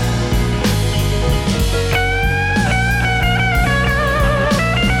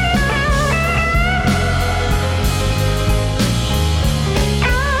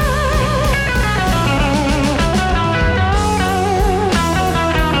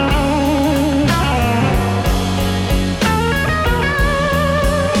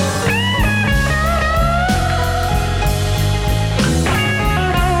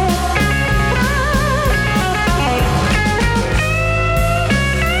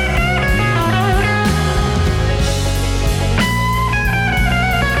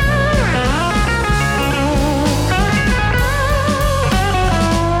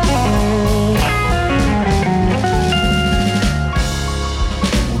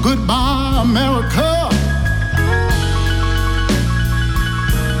 Goodbye, America.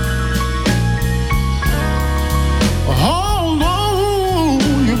 Although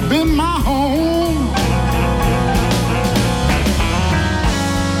you've been my home,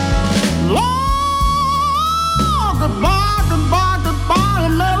 Lord, goodbye, goodbye, goodbye,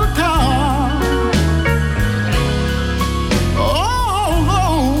 America.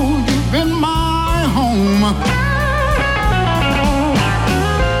 Although you've been my home.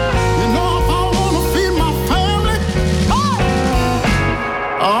 You know, if I wanna feed my family,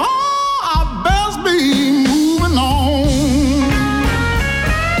 oh, I best be moving on.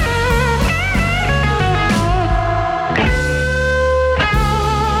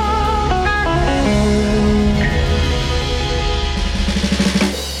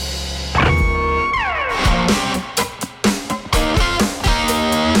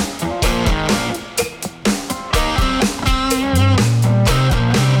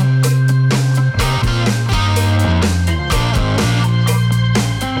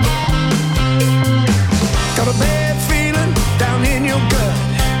 Got a bad feeling down in your gut.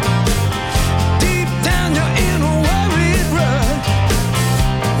 Deep down you're in a worried rut.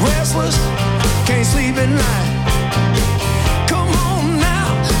 Restless, can't sleep at night. Come on now,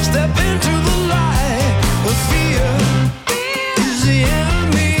 step into the light. The fear is the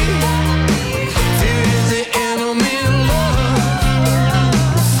enemy. Fear is the enemy of love.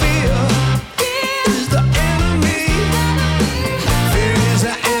 Fear is the enemy. Fear is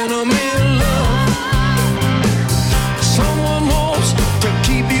the enemy of love. Someone wants to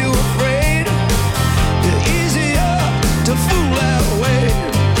keep you afraid. You're easier to fool that way.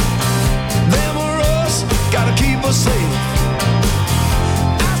 Them or us, gotta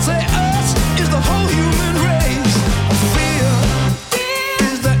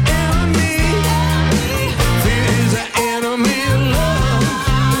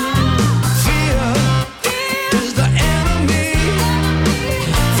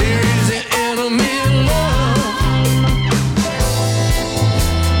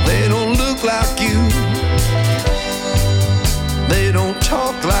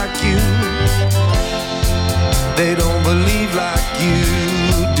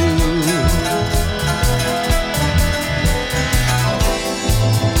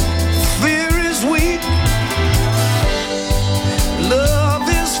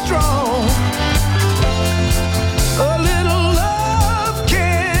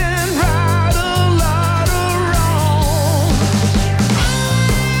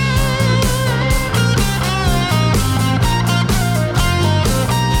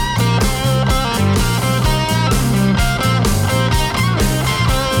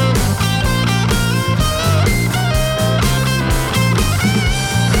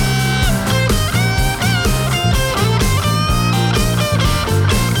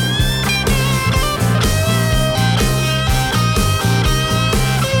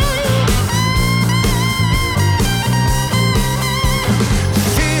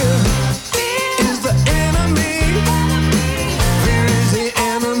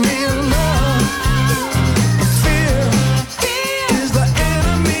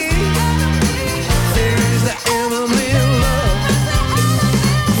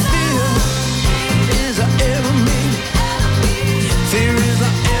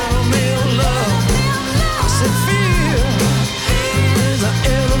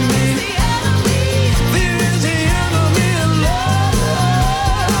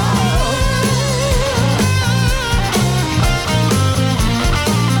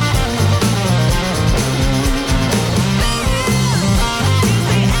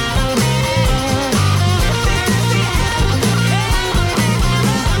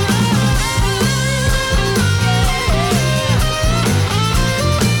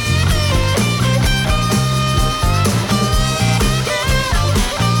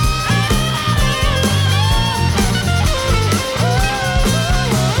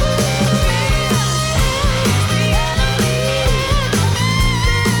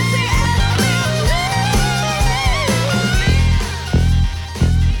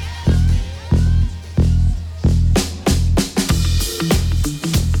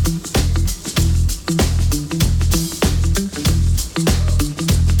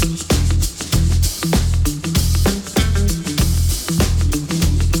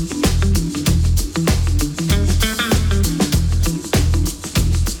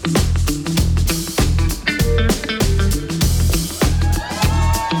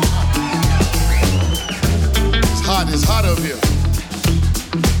up here.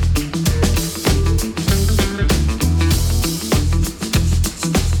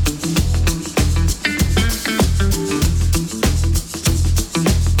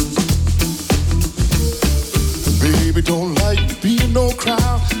 Baby don't like to be in no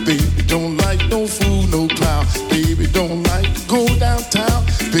crowd. Baby don't like no food, no clown. Baby don't like to go downtown.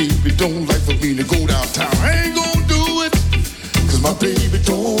 Baby don't like for me to go downtown. I ain't gonna do it, cause my baby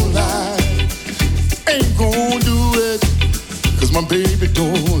don't like. Ain't gonna do it, cause my baby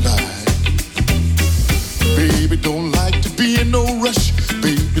don't like. Baby don't like to be in no rush.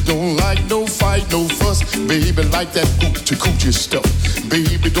 Baby don't like no fight, no fuss. Baby like that coochie stuff.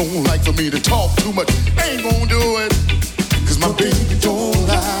 Baby don't like for me to talk too much. Ain't gonna do it, cause my baby don't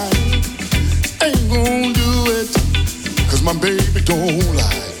like. Ain't gonna do it, cause my baby don't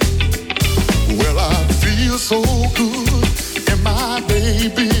like. Well, I feel so good in my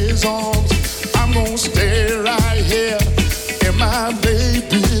baby's arms. I'm gonna stay right here in my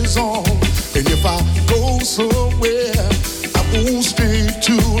baby's arms. And if I go somewhere, I won't stay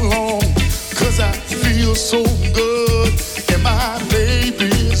too long, cause I feel so good in my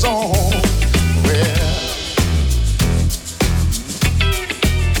baby's arms. Well,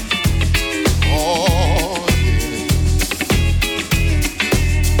 oh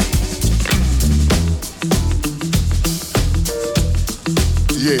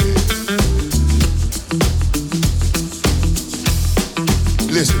yeah. Yeah.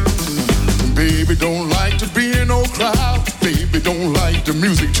 Listen, baby don't like to be in no crowd. Baby don't like the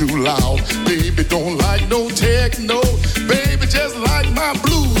music too loud. Baby don't like no techno. Baby just like my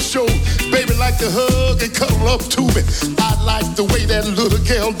blues show. Baby like to hug and cuddle up to me. I like the way that little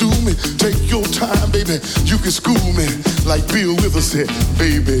girl do me. Take your time, baby, you can school me. Like Bill Withers said,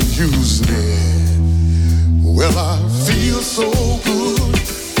 baby, use me. Well, I feel so good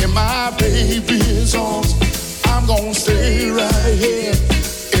in my baby's arms. I'm gonna stay right here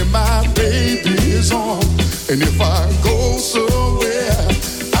in my baby's arms. And if I go somewhere,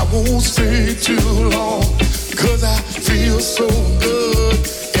 I won't stay too long, cause I feel so good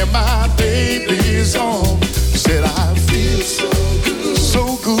in my baby's arms. Said I feel so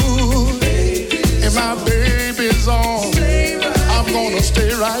good in my baby's arms. I'm gonna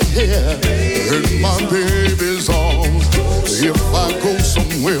stay right here in my baby's arms. If I go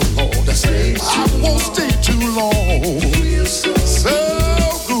somewhere, Lord, I won't stay too long. So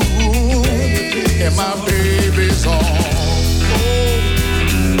good in my baby's arms.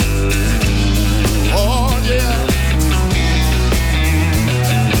 Oh yeah.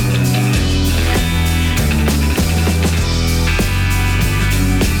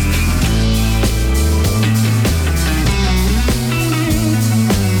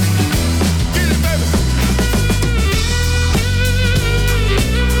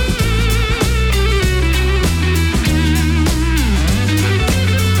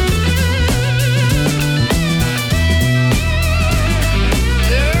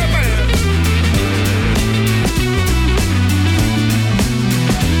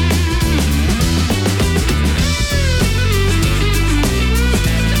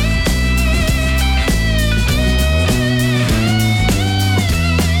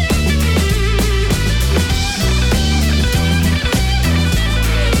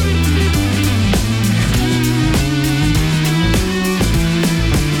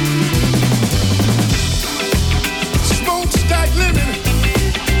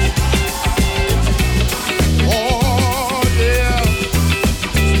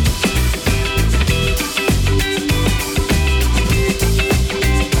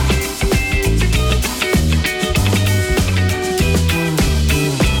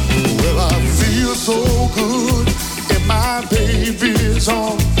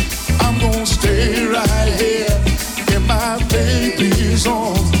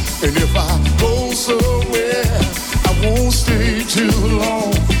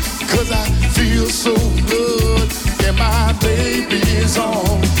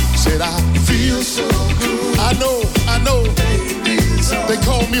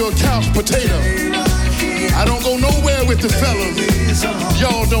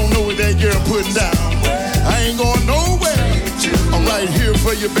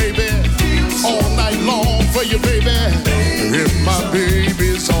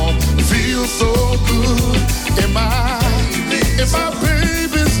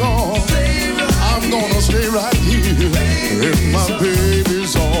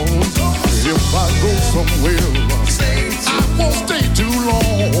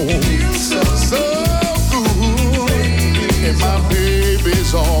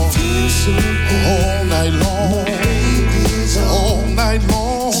 All night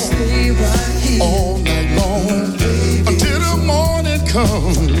long, all night long, until all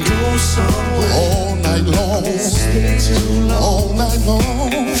night long, all night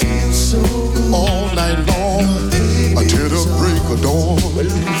long, all night long, until the break of dawn.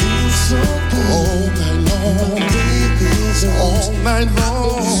 All night long, all night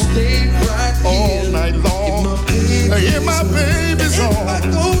long, all night long, in my baby's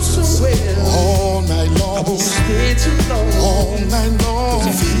arms. All night long, all night long,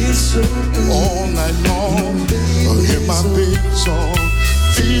 all night long, in my baby's arms.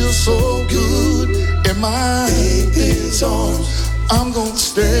 Feel so good in my baby's arms. I'm gonna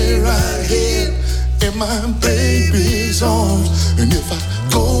stay right here in my baby's arms. And if I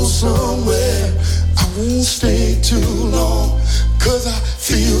go somewhere, I won't stay too long, 'cause I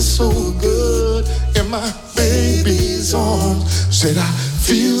feel so good in my baby's arms. Said I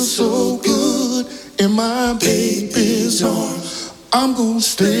feel so good in my baby's arms. I'm gonna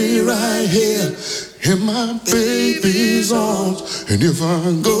stay right here in my baby's arms. And if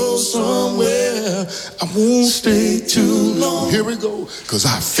I go somewhere, I won't stay too long. Here we go. 'Cause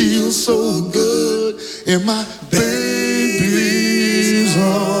I feel so good in my baby's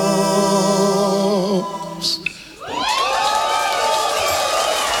arms.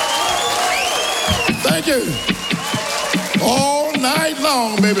 Thank you. All night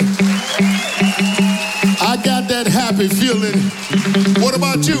long, baby. I got that happy feeling. What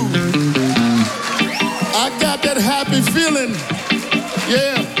about you? I got that happy feeling.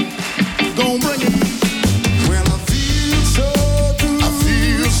 Yeah. Gonna bring it. Well, I feel so good. I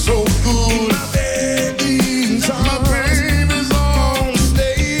feel so good. My baby's on. My baby's on.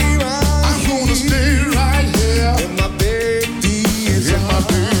 Stay right. I'm gonna stay right here. And my baby's on. My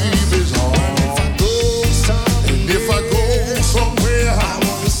baby's on. And if I go somewhere, I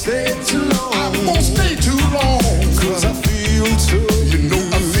won't stay too long. I won't stay too long. 'Cause I feel so. You know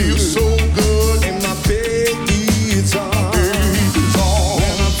I feel so good. And my baby's on. Baby's on.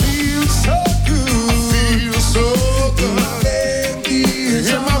 And I feel so good. I feel so good. My baby's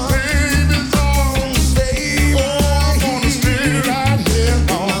on. And my baby's on. Stay right. Oh, I'm gonna stay right here.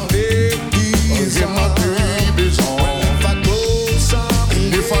 And my baby's on. And my baby's on. If I go somewhere,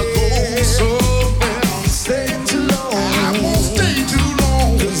 and if I go somewhere, I won't stay too long. I won't stay too long.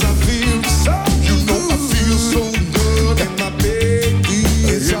 'Cause I feel so. You know I feel so good. And my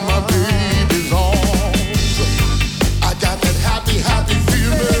baby's on. And my baby's on. I got that happy, happy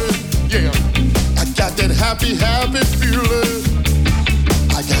feeling. Yeah. I got that happy, happy feeling.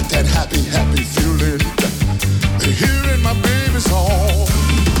 I got that happy, happy feeling. Here in my baby's home.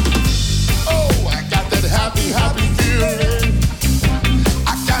 Oh, I got that happy, happy feeling.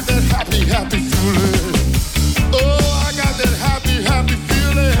 I got that happy, happy feeling. Oh, I got that happy, happy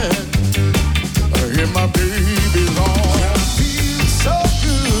feeling. In my baby's arms. I feel so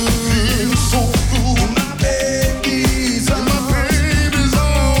good. Feel so good. My baby's on. My baby's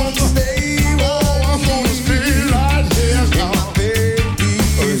on. Stay right. Oh, I'm gonna stay right here. In my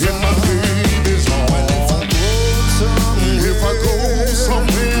baby's on. My baby's on. Well, if I go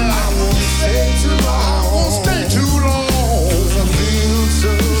somewhere, I won't stay too long. I won't stay too long. 'Cause I feel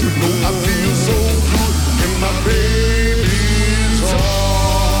so. You know I feel so good in my baby's arms.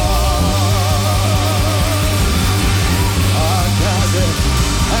 I got that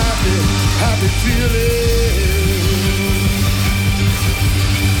happy, happy feeling.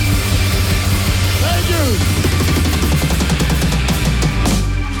 Thank you.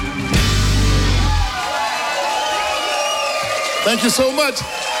 Thank you so much.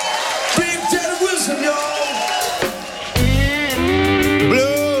 Big Teddy Wilson, y'all.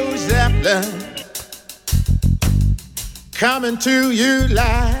 Blue Zeppelin coming to you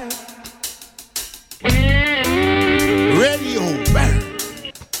live. Radio burn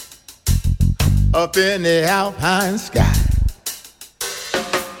up in the alpine sky.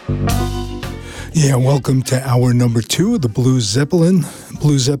 Yeah, welcome to hour number 2 of the Blue Zeppelin.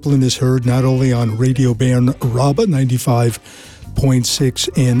 Blue Zeppelin is heard not only on Radio Bern Rabba 95.6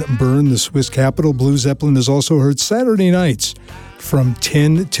 in Bern, the Swiss capital. Blue Zeppelin is also heard Saturday nights from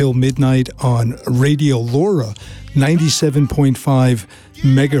 10 till midnight on Radio Laura 97.5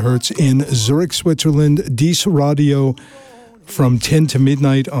 megahertz in Zurich, Switzerland. Dies Radio from 10 to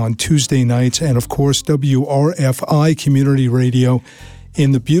midnight on Tuesday nights, and of course WRFI Community Radio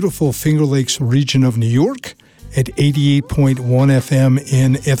in the beautiful Finger Lakes region of New York at 88.1 FM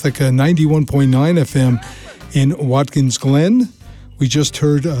in Ithaca, 91.9 FM in Watkins Glen. We just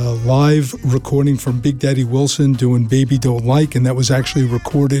heard a live recording from Big Daddy Wilson doing Baby Don't Like, and that was actually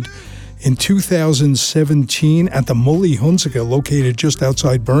recorded in 2017 at the Mully Hunziker, located just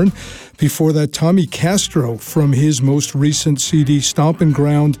outside Bern. Before that, Tommy Castro from his most recent CD, Stompin'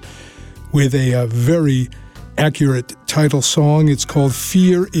 Ground, with a very accurate title song. It's called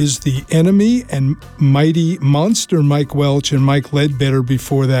Fear is the Enemy, and Mighty Monster Mike Welch and Mike Ledbetter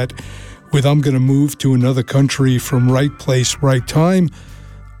before that with I'm Gonna Move to Another Country from Right Place, Right Time.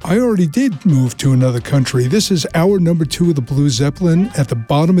 I already did move to another country. This is hour number 2 of the Blue Zeppelin. At the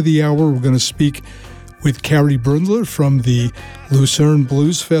bottom of the hour, we're going to speak with Carrie Brundler from the Lucerne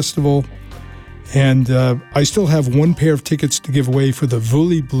Blues Festival. And I still have one pair of tickets to give away for the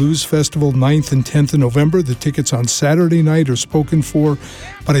Vuli Blues Festival, 9th and 10th of November. The tickets on Saturday night are spoken for,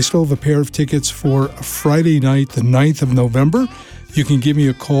 but I still have a pair of tickets for Friday night, the 9th of November. You can give me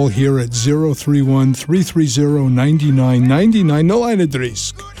a call here at 031-330-9999. No line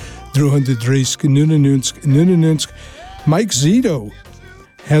adrisk. 300 Nunanunsk. Mike Zito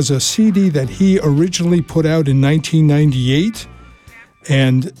has a CD that he originally put out in 1998,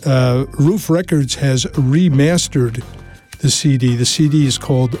 and Roof Records has remastered the CD. The CD is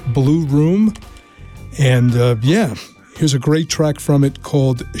called Blue Room, and here's a great track from it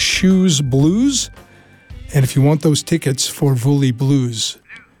called Shoes Blues. And if you want those tickets for Vuli Blues,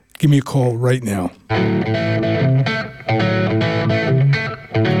 give me a call right now.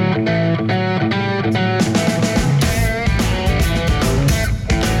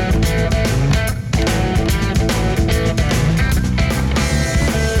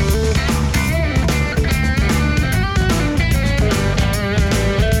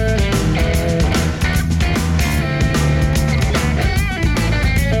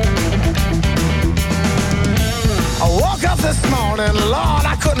 This morning, Lord,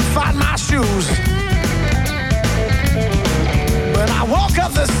 I couldn't find my shoes. When I woke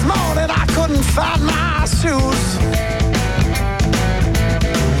up this morning, I couldn't find my shoes.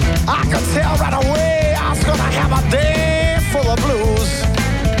 I could tell right away I was gonna have a day full of blues.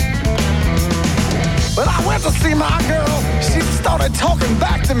 But I went to see my girl, she started talking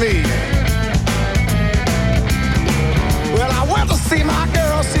back to me. Well, I went to see my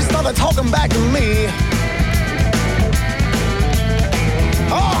girl, she started talking back to me.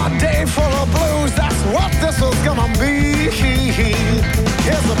 Oh, a day full of blues, that's what this was gonna be.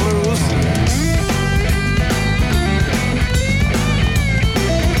 Here's the blues.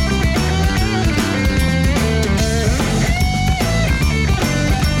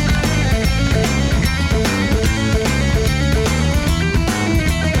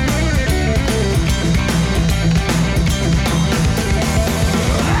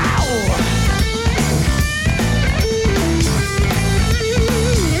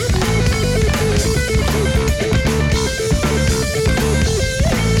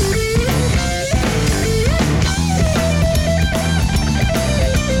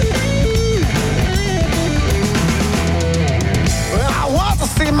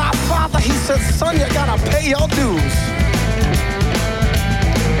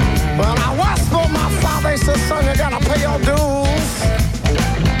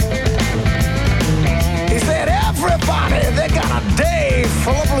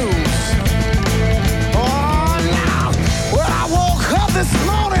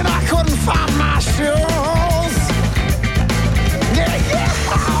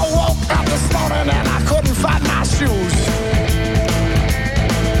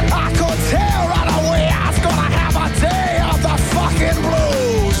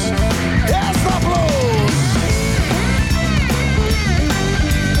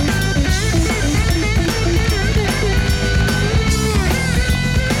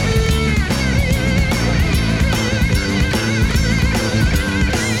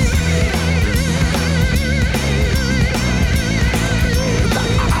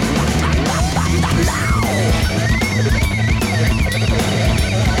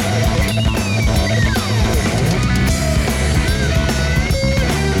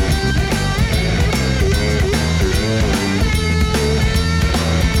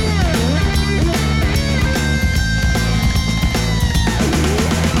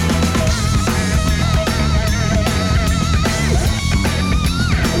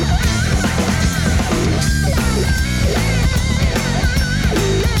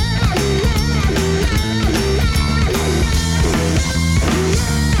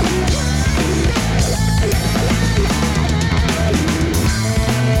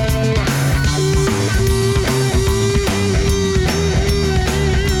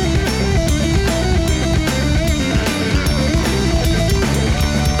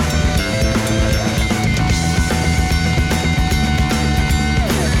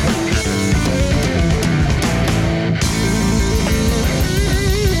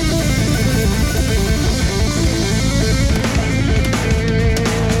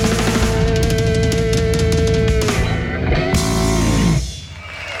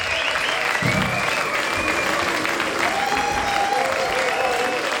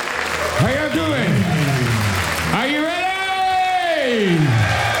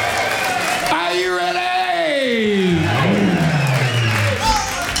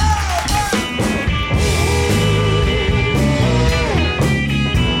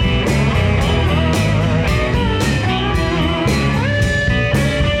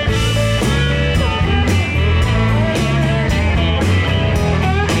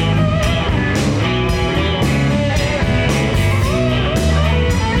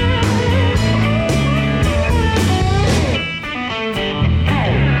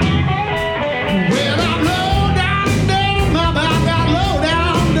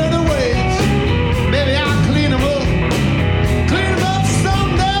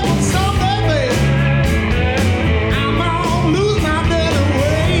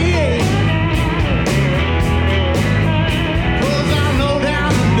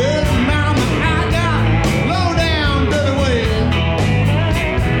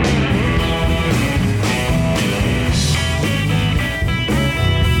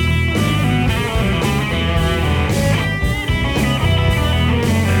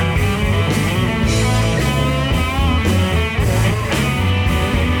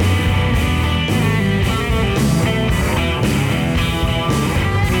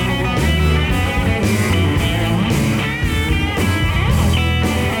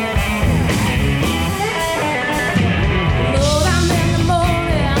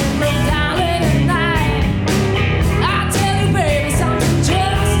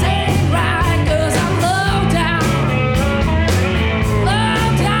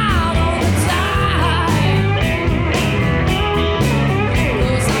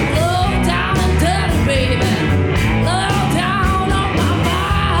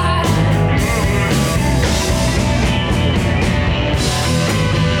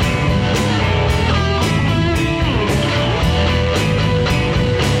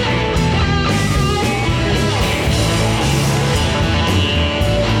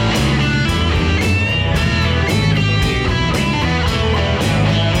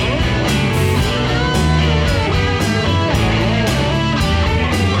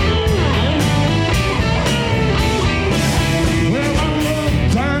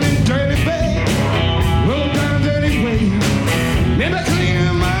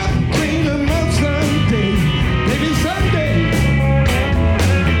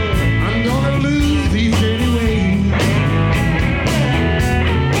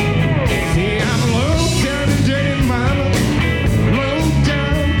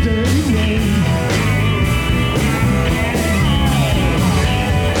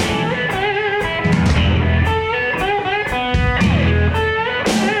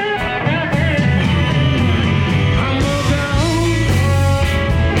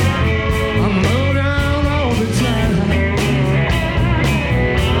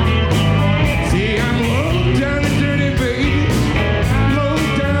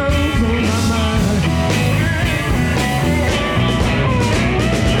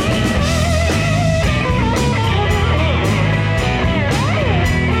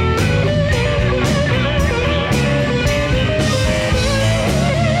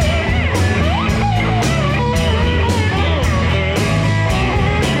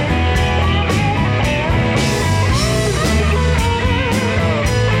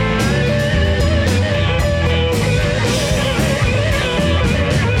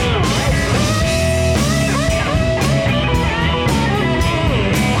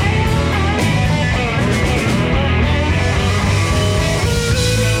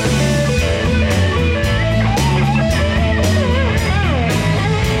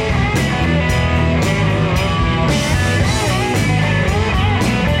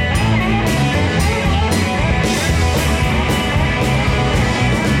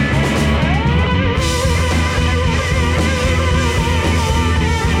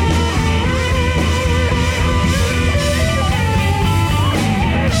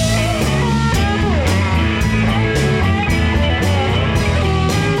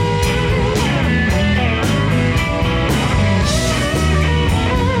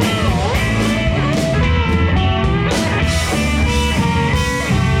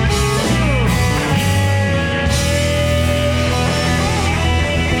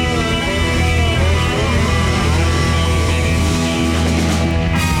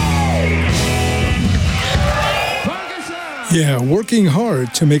 Yeah, working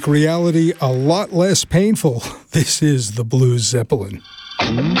hard to make reality a lot less painful. This is the Blues Zeppelin.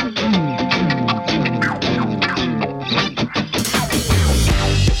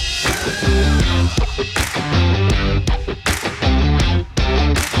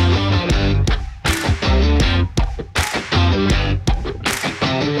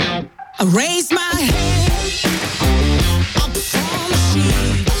 I raise my head up from the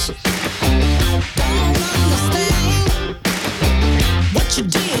sheets. Don't understand what you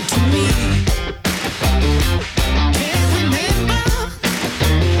did to me. Can't remember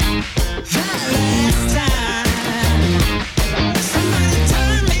that last time somebody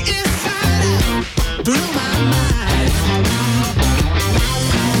turned me inside out, blew my mind.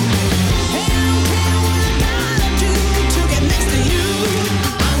 Hey, I don't care what I gotta do to get next to you.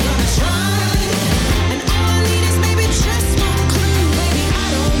 I'm gonna try, and all I need is maybe just one clue. Baby, I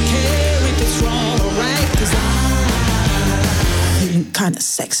don't care if it's wrong or right, 'cause I'm feeling kinda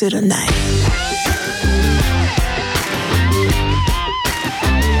sexy tonight.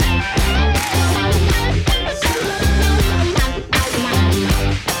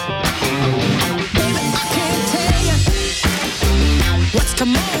 Baby, I can't tell you what's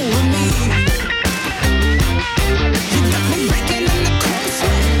come over me. You got me breaking in the cold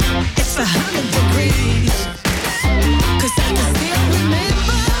sweat. It's 100 degrees. 'Cause I can still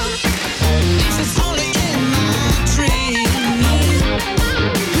remember if it's only in my dreams.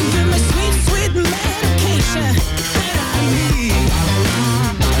 You give me sweet, sweet medication that I need.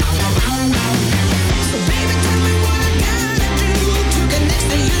 So baby, tell me what I gotta do to get next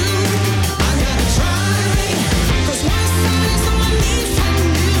to you. I'm gonna try, 'cause one sign is all I need from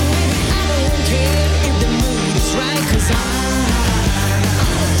you. I don't care if the mood is right, 'cause I'm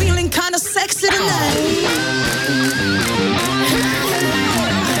feeling kinda sexy tonight.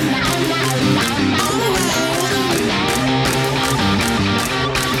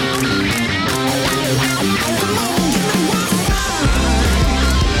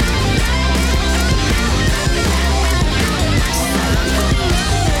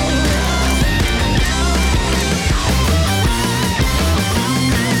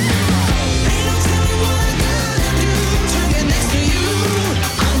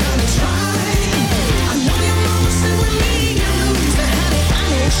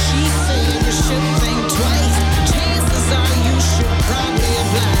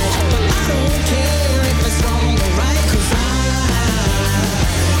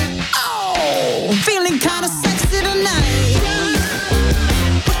 Feeling kinda sexy tonight.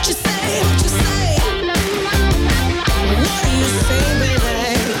 What you say, what you say? What do you say, baby?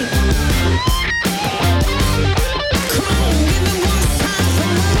 Come on, give me one sign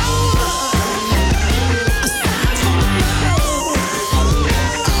from the road. A sign from the road.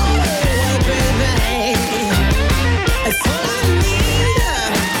 Oh, baby. It's all I need.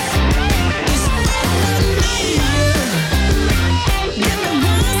 It's all I need. Give me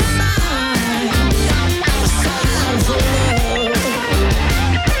one sign. A sign from love.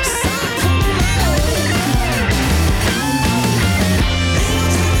 Sign from love.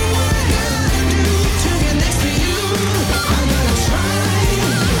 To get next to you, I'm gonna try.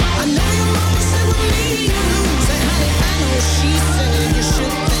 I know your mama said with me you lose. And honey, I know she said you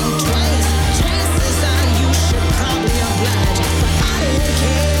should think twice. Chances are you should probably oblige. But I don't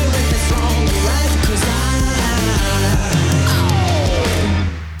care if it's wrong or right, 'cause I'm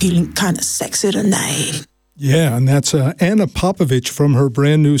feeling kinda sexy tonight. Yeah, and that's Anna Popovich from her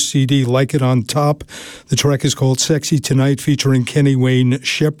brand new CD, Like It on Top. The track is called Sexy Tonight, featuring Kenny Wayne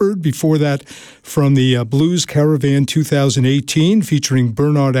Shepherd. Before that, from the Blues Caravan 2018, featuring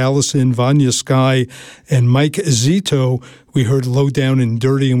Bernard Allison, Vanya Sky, and Mike Zito, we heard Low Down and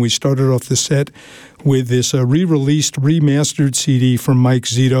Dirty, and we started off the set with this re-released, remastered CD from Mike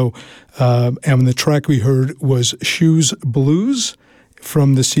Zito. And the track we heard was Shoes Blues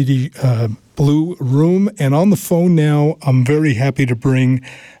from the CD Blue Room. And on the phone now, I'm very happy to bring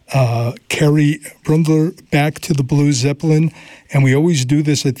Kerry Brundler back to the Blues Zeppelin. And we always do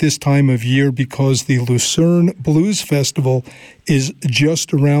this at this time of year because the Lucerne Blues Festival is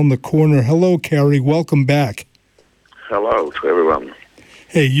just around the corner. Hello, Kerry. Welcome back. Hello to everyone.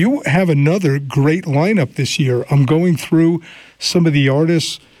 Hey, you have another great lineup this year. I'm going through some of the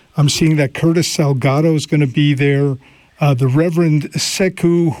artists. I'm seeing that Curtis Salgado is going to be there. The Reverend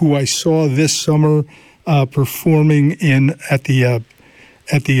Sekou, who I saw this summer performing at the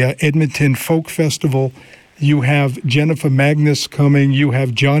Edmonton Folk Festival. You have Jennifer Magnus coming. You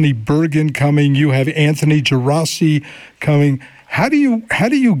have Johnny Bergen coming. You have Anthony Gerasi coming. How do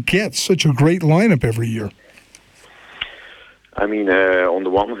you get such a great lineup every year? I mean, on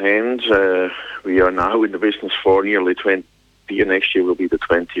the one hand, we are now in the business for nearly 20 year. Next year will be the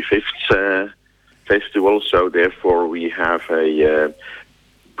 25th festival. So therefore, we have a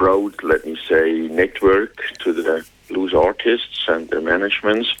broad, let me say, network to the blues artists and their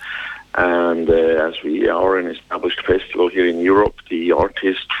managements. And as we are an established festival here in Europe, the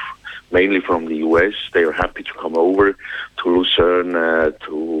artists, mainly from the US, they are happy to come over to Lucerne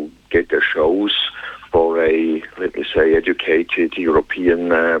to get their shows for a, let me say, educated European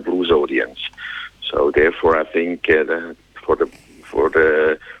blues audience. So therefore, I think for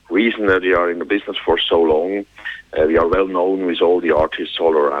the reason that we are in the business for so long, we are well known with all the artists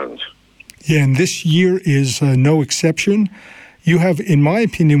all around. Yeah, and this year is no exception. You have, in my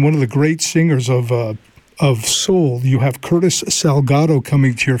opinion, one of the great singers of soul. You have Curtis Salgado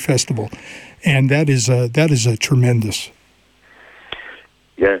coming to your festival, and that is a tremendous.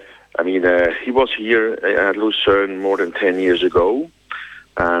 Yeah, I mean, he was here at Lucerne more than 10 years ago,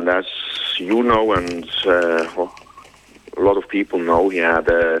 and as you know, and a lot of people know, he had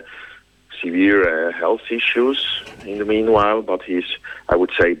severe health issues in the meanwhile, but he's, I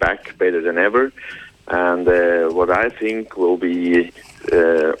would say, back better than ever. And what I think will be,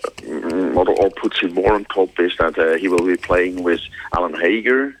 or puts it more on top, is that he will be playing with Alan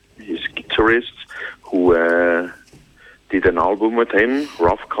Hager, his guitarist, who did an album with him,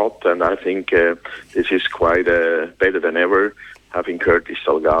 Rough Cut, and I think this is quite better than ever, having Curtis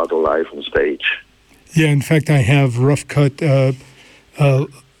Salgado live on stage. Yeah, in fact, I have Rough Cut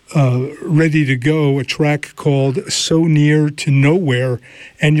ready to go, a track called So Near to Nowhere.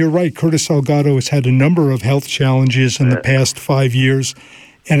 And you're right, Curtis Salgado has had a number of health challenges in the past 5 years,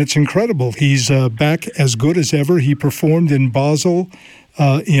 and it's incredible. He's back as good as ever. He performed in Basel,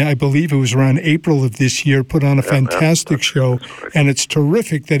 I believe it was around April of this year, put on a fantastic show, and it's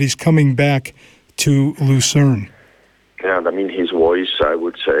terrific that he's coming back to Lucerne. Yeah, and I mean, his voice, I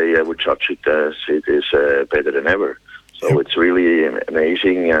would say, I would judge it as it is better than ever. So it's really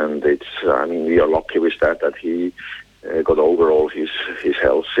amazing, and it's, I mean, we are lucky with that he got over all his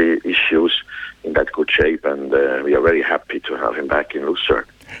health issues in that good shape, and we are very happy to have him back in Lucerne.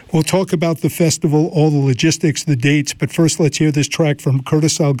 We'll talk about the festival, all the logistics, the dates, but first let's hear this track from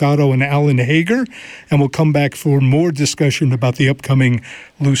Curtis Salgado and Alan Hager, and we'll come back for more discussion about the upcoming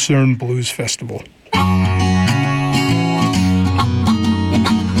Lucerne Blues Festival.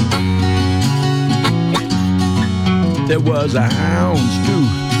 There was a hound's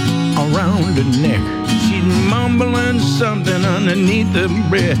tooth around her neck. She's mumbling something underneath her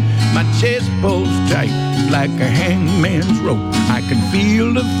breath. My chest pulls tight like a hangman's rope. I can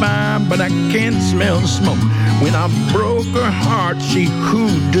feel the fire, but I can't smell smoke. When I broke her heart, she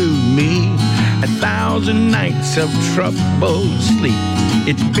hoodooed me. 1,000 nights of troubled sleep.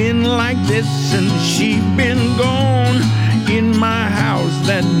 It's been like this since she's been gone. In my house,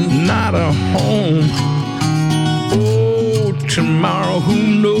 that's not a home. Oh, tomorrow, who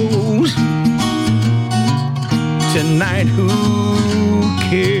knows? Tonight, who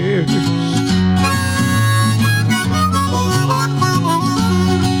cares?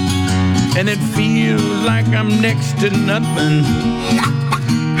 And it feels like I'm next to nothing.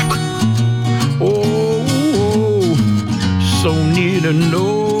 Oh, so near to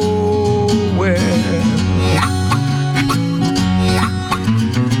nowhere.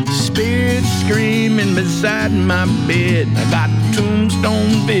 Spirit screaming beside my bed. I got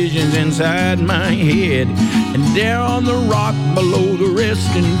tombstone visions inside my head. And there on the rock below the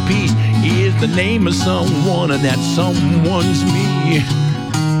rest in peace is the name of someone, and that someone's me.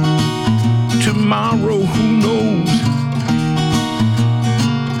 Tomorrow, who knows?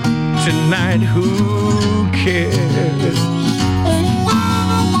 Tonight, who cares?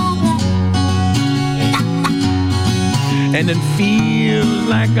 And it feels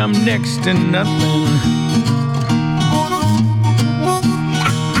like I'm next to nothing.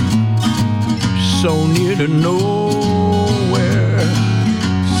 So near to nowhere.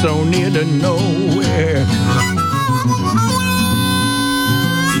 So near to nowhere.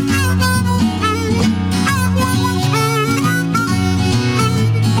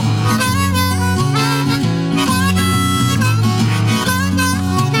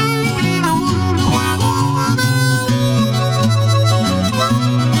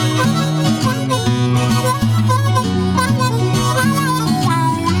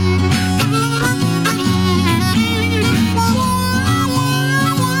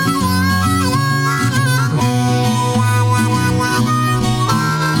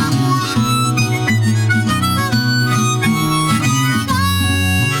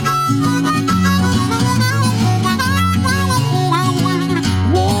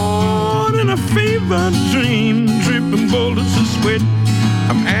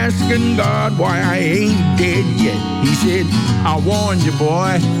 I'm asking God why I ain't dead yet. He said, I warned you,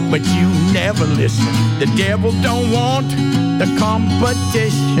 boy, but you never listen. The devil don't want the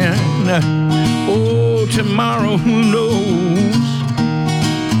competition. Oh, tomorrow, who knows?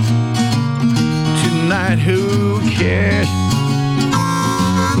 Tonight, who cares?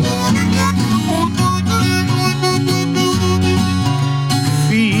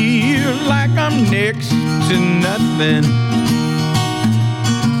 Feel like I'm next to nothing.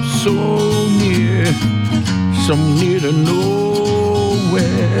 So near to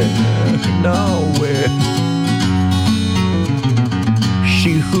nowhere, nowhere.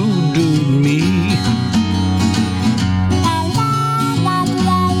 She hoodooed me.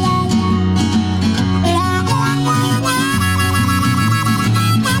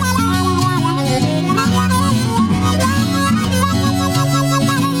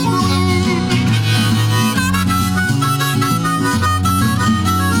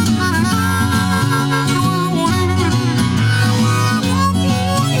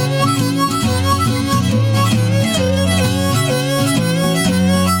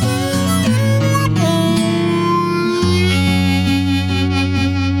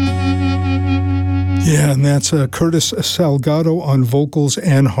 Yeah, and that's Curtis Salgado on vocals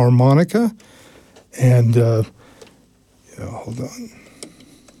and harmonica. And, hold on.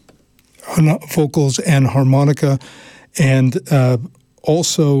 Vocals and harmonica. And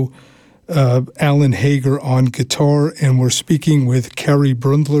also Alan Hager on guitar. And we're speaking with Carrie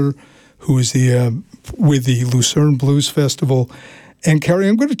Brundler, who is with the Lucerne Blues Festival. And Carrie,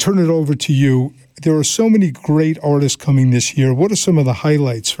 I'm going to turn it over to you. There are so many great artists coming this year. What are some of the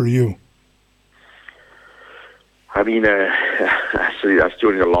highlights for you? I mean, actually, as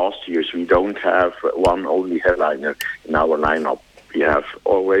during the last years, we don't have one only headliner in our lineup. We have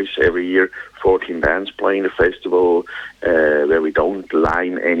always, every year, 14 bands playing the festival, where we don't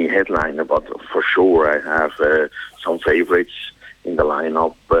line any headliner, but for sure I have some favorites in the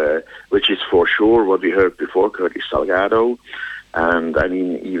lineup, which is for sure what we heard before, Curtis Salgado, and I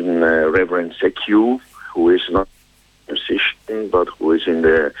mean, even Reverend Sekou, who is not a musician, but who is in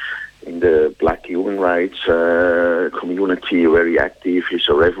the Black human rights community, very active. He's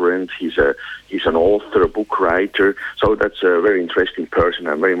a reverend. He's an author, a book writer. So that's a very interesting person.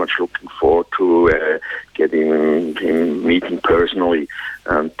 I'm very much looking forward to getting him meeting personally.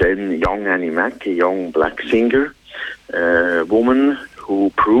 And then young Annie Mac, a young black singer, woman who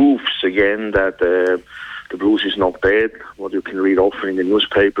proves again that the blues is not dead. What you can read often in the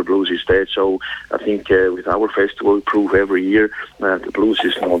newspaper, blues is dead. So I think with our festival, we prove every year that the blues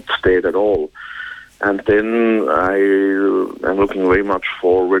is not dead at all. And then I'm looking very much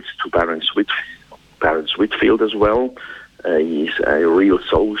forward to Baron Whitfield as well. He's a real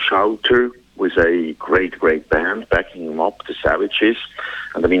soul shouter with a great, great band backing him up, the Savages.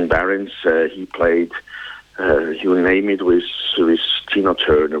 And I mean, Baron's, he played... you name it, with Tina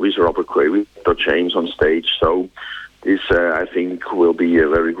Turner, with Robert Cray, with James on stage. So this, I think, will be a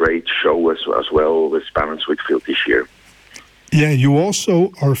very great show as well with Baron Whitfield this year. Yeah, you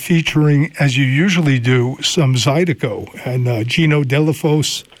also are featuring, as you usually do, some Zydeco, and Gino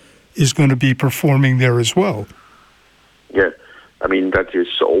Delafos is going to be performing there as well. Yeah, I mean, that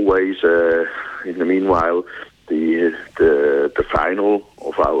is always, in the meanwhile, the final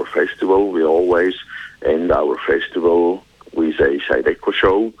of our festival. We always end our festival with a Zydeco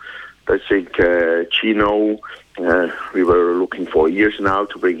show. I think Gino, we were looking for years now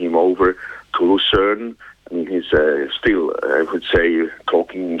to bring him over to Lucerne. I mean, he's still, I would say,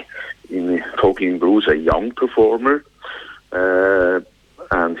 talking in blues, a young performer. And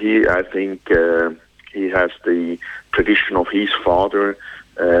I think he has the tradition of his father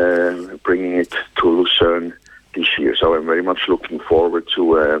bringing it to Lucerne this year. So I'm very much looking forward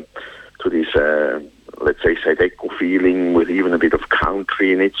to this, let's say, Zydeco feeling with even a bit of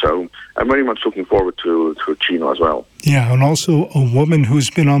country in it. So I'm very much looking forward to Gino as well. Yeah, and also a woman who's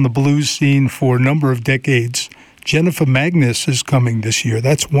been on the blues scene for a number of decades. Jennifer Magnus is coming this year.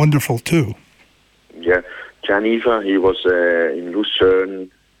 That's wonderful, too. Yeah, Janiva, he was in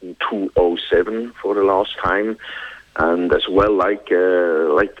Lucerne in 2007 for the last time. And as well, like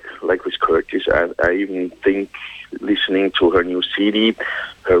with Curtis, I even think listening to her new CD,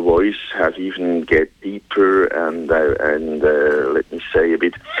 her voice has even get deeper and let me say a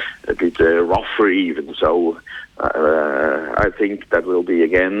bit rougher even. So I think that will be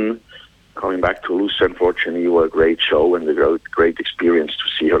again coming back to Lucerne. Fortunately, a great show and a great experience to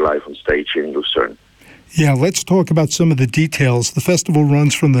see her live on stage here in Lucerne. Yeah, let's talk about some of the details. The festival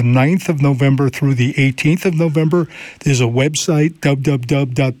runs from the 9th of November through the 18th of November. There's a website,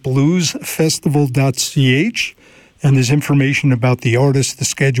 www.bluesfestival.ch. and there's information about the artist, the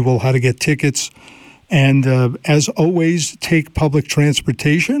schedule, how to get tickets. And as always, take public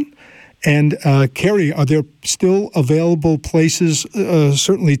transportation. And Kerry, are there still available places,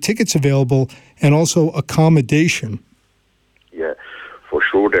 certainly tickets available, and also accommodation? Yeah, for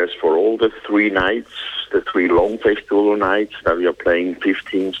sure. There's for all the 3 nights, the 3 long festival nights that we are playing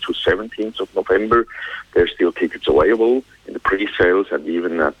 15th to 17th of November. There's still tickets available in the pre-sales and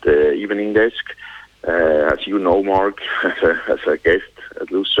even at the evening desk. As you know, Mark, as a guest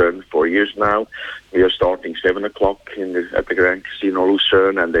at Lucerne for years now, we are starting 7 o'clock at the Grand Casino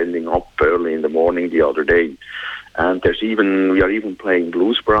Lucerne and ending up early in the morning the other day. And we are even playing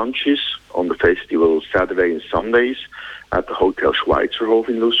blues brunches on the festival Saturday and Sundays at the Hotel Schweizerhof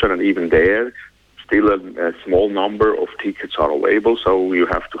in Lucerne, and even there, still a small number of tickets are available, so you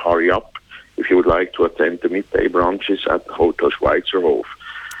have to hurry up if you would like to attend the midday brunches at the Hotel Schweizerhof.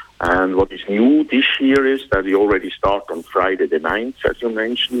 And what is new this year is that we already start on Friday the 9th, as you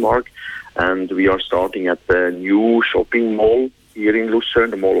mentioned, Mark, and we are starting at the new shopping mall here in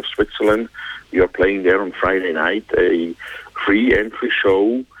Lucerne, the Mall of Switzerland. We are playing there on Friday night a free entry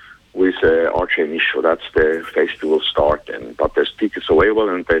show with Archie Michaud. That's the festival start. But there's tickets available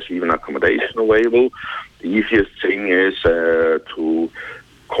and there's even accommodation available. The easiest thing is to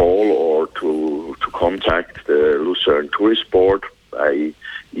call or to contact the Lucerne Tourist Board by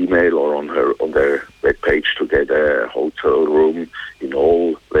email or on their webpage to get a hotel room in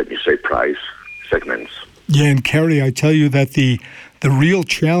all, let me say, price segments. Yeah, and Kerry, I tell you that the real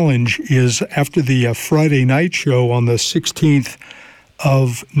challenge is after the Friday night show on the 16th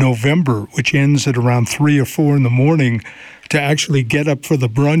of November, which ends at around 3 or 4 in the morning, to actually get up for the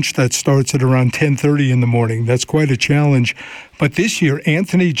brunch that starts at around 10:30 in the morning. That's quite a challenge. But this year,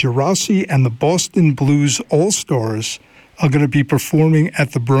 Anthony Girassi and the Boston Blues All-Stars are going to be performing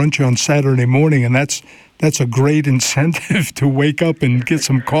at the brunch on Saturday morning, and that's a great incentive to wake up and get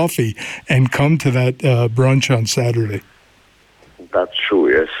some coffee and come to that brunch on Saturday. That's true,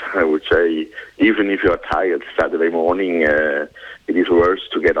 yes. I would say even if you are tired Saturday morning, it is worth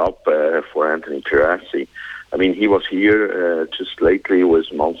to get up for Anthony Girassi. I mean, he was here just lately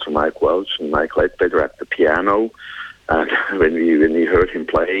with Monster Mike Welch and Mike Ledbetter at the piano. And when we heard him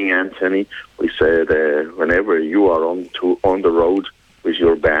playing, Anthony, we said, whenever you are on the road with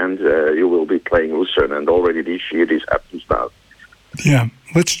your band, you will be playing Lucerne. And already this year this happens now. Yeah,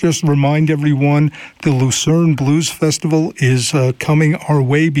 let's just remind everyone the Lucerne Blues Festival is coming our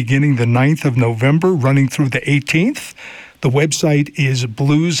way beginning the 9th of November, running through the 18th. The website is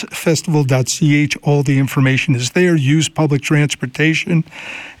bluesfestival.ch. All the information is there. Use public transportation.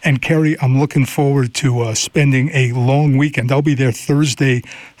 And Kerry, I'm looking forward to spending a long weekend. I'll be there Thursday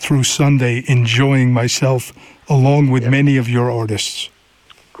through Sunday, enjoying myself along with many of your artists.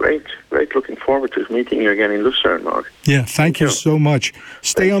 Great. Looking forward to meeting you again in Lucerne, Mark. Yeah, thank you so much.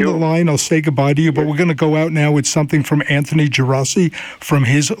 Stay on the line. I'll say goodbye to you, but we're going to go out now with something from Anthony Girassi from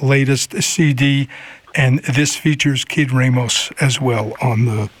his latest CD, and this features Kid Ramos as well on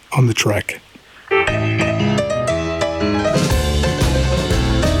the track.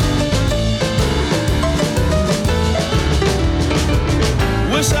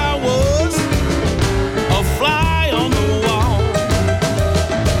 Wish I was a fly on the wall.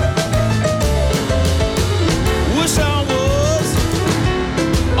 Wish I was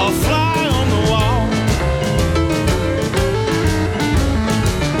a fly on the wall.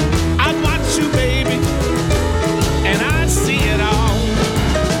 I'd watch you, baby, and I'd see it all.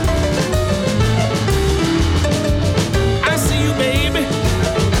 I see you, baby,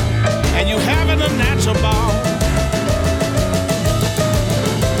 and you having a natural ball.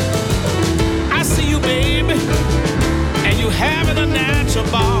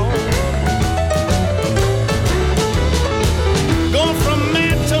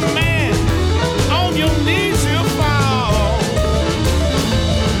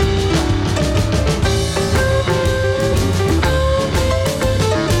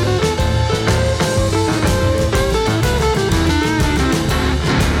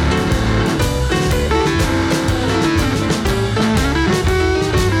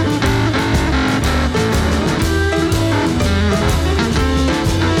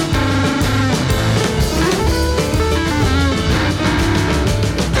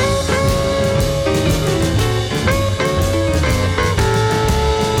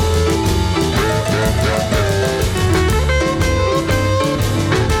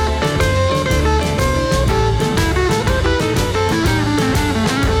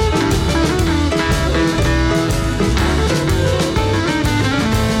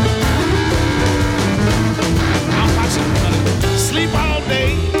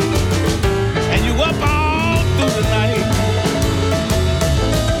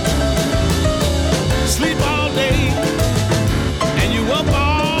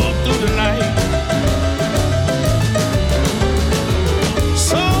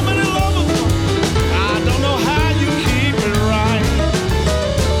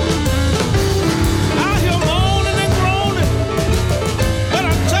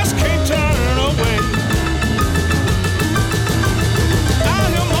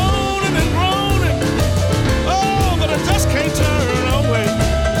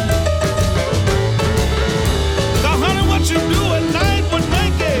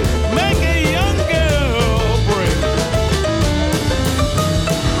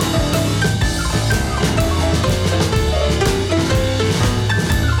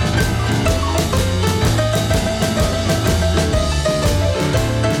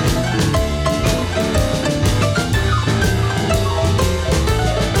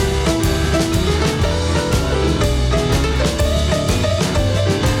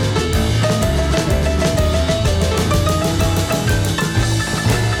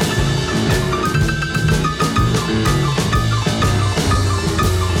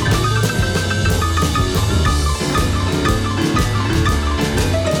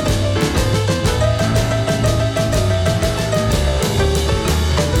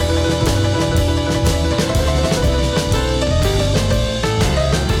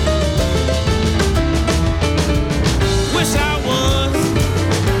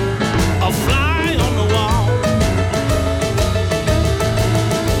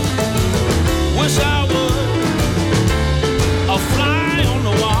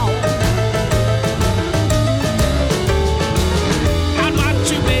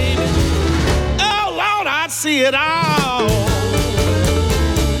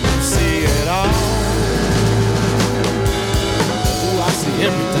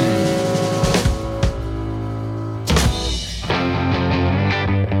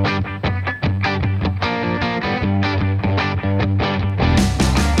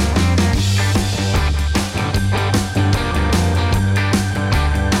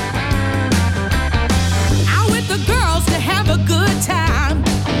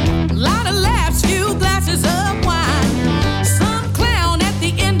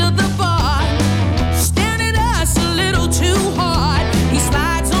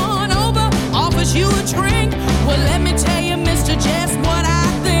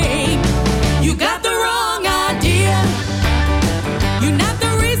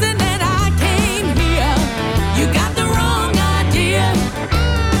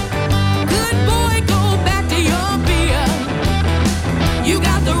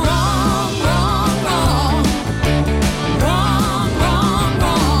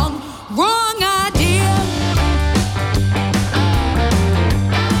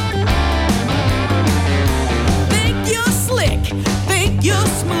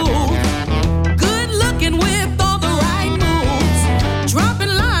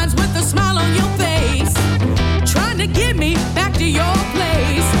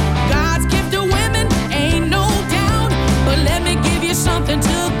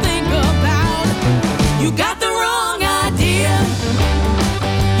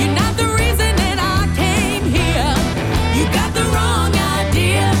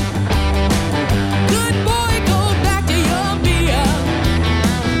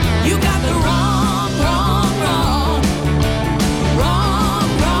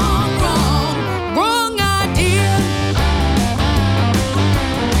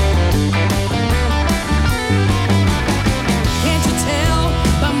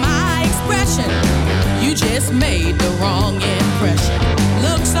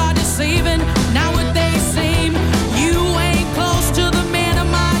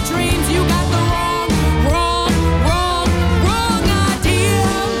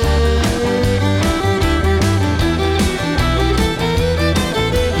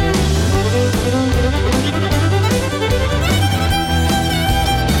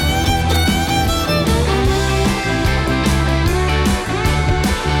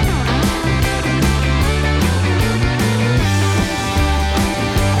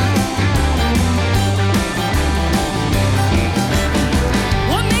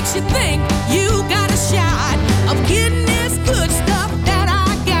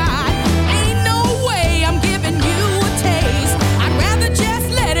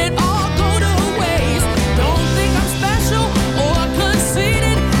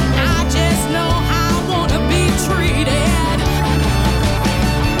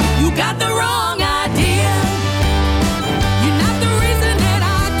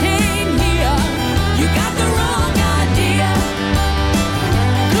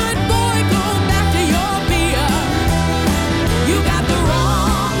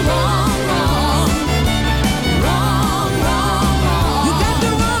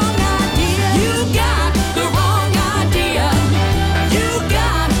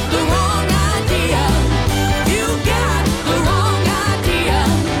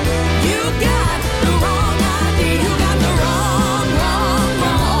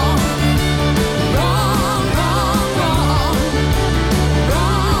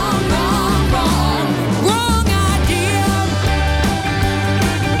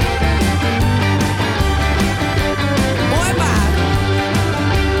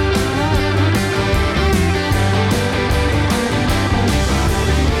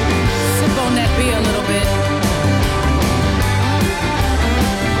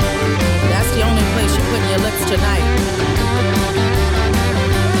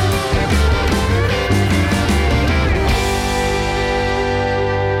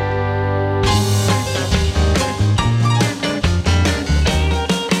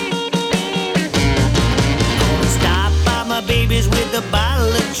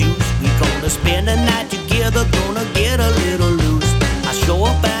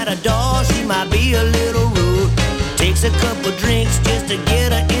 mix a couple drinks just to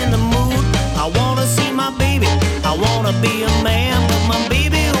get her in the mood. I wanna see my baby, I wanna be a man, but my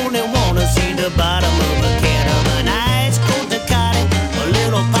baby only wanna see the bottom of a can of an ice cold Tecate, a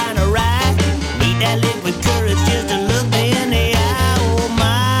little pint of rye. Need that liquid courage just to look me in the eye. Oh,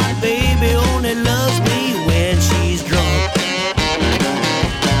 my baby only loves me when she's drunk.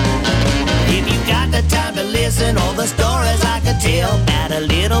 If you got the time to listen, all the stories I could tell, got a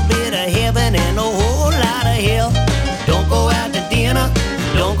little bit of heaven and a whole lot of hell. Don't go out to dinner,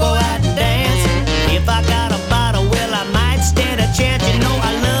 don't go out and dance. If I got a bottle, well, I might stand a chance. You know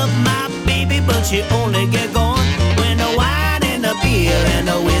I love my baby, but she only get gone when the wine and the beer and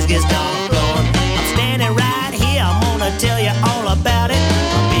the whiskey start flowing. I'm standing right here, I'm gonna tell you all about it.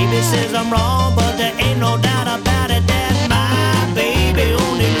 My baby says I'm wrong, but there ain't no doubt about it that my baby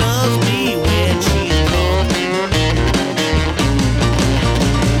only loves me when she's drunk.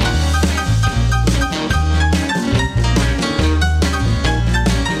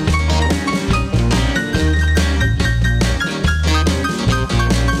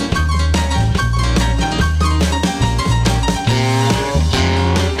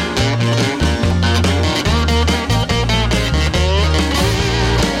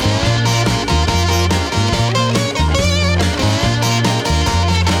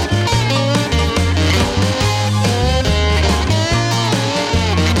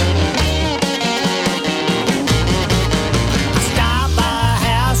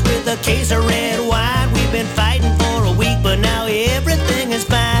 Case of red wine, we've been fighting for a week, but now everything is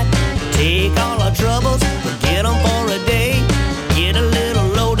fine. Take all our troubles, forget them for a day. Get a little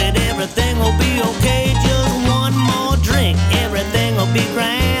loaded, everything will be okay. Just one more drink, everything will be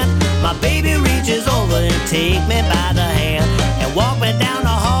grand. My baby reaches over and take me by the hand and walk me down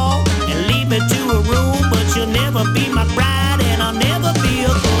the hall and lead me to a room. But she'll never be my bride and I'll never be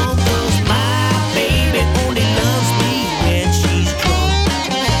a fool, 'cause my baby only loves me when she's drunk.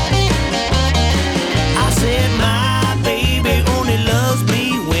 I said my baby only loves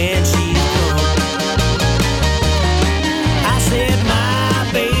me when she's drunk. I said my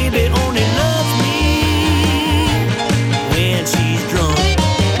baby only loves me when she's drunk.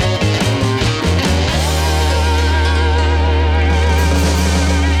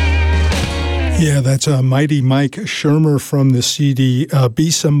 Yeah, that's Mighty Mike Shermer from the CD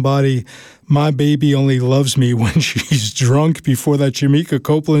Be Somebody. My Baby Only Loves Me When She's Drunk. Before that, Jamaica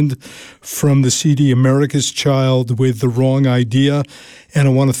Copeland from the CD America's Child with The Wrong Idea. And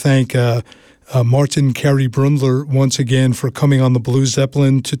I want to thank Martin Carey Brundler once again for coming on the Blue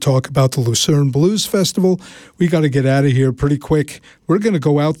Zeppelin to talk about the Lucerne Blues Festival. We got to get out of here pretty quick. We're going to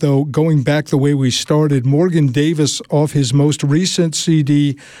go out, though, going back the way we started. Morgan Davis, off his most recent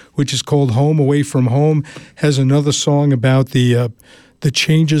CD, which is called Home Away From Home, has another song about the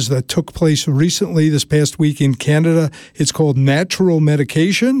changes that took place recently this past week in Canada. It's called Natural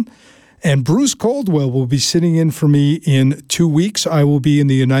Medication. And Bruce Caldwell will be sitting in for me in 2 weeks. I will be in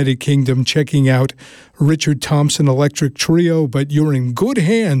the United Kingdom checking out Richard Thompson Electric Trio, but you're in good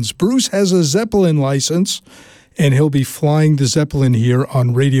hands. Bruce has a Zeppelin license, and he'll be flying the Zeppelin here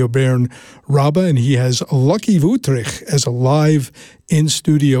on Radio Bern Rabba, and he has Lucky Wuttrich as a live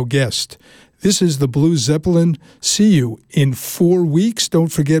in-studio guest. This is the Blue Zeppelin. See you in 4 weeks.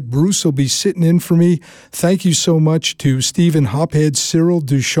 Don't forget, Bruce will be sitting in for me. Thank you so much to Stephen Hophead, Cyril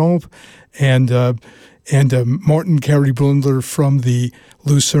Duchamp, and Martin Carey Brundler from the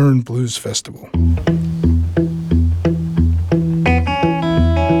Lucerne Blues Festival.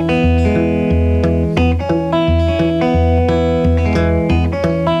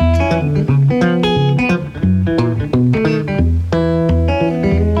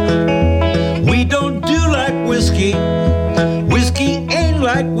 Whiskey ain't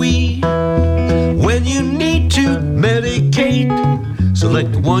like weed. When you need to medicate,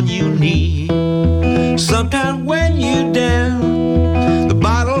 select the one you need. Sometimes when you're down, the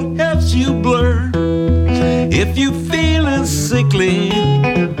bottle helps you blur. If you're feeling sickly,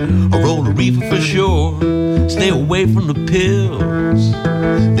 a roll of reefer for sure. Stay away from the pills,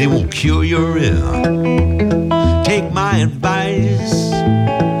 they won't cure your ill. Take my advice,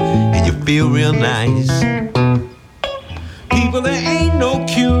 and you feel real nice. People, there ain't no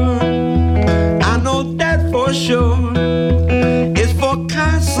cure, I know that for sure. It's for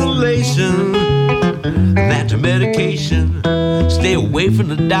consolation, natural medication. Stay away from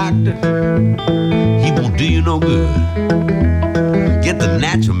the doctor, he won't do you no good. Get the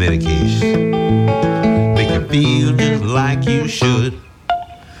natural medication, make you feel just like you should.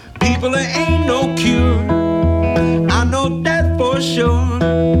 People, there ain't no cure, I know that for sure.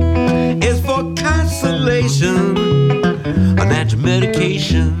 It's for consolation, a natural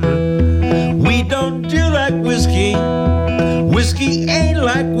medication. We don't do like whiskey. Whiskey ain't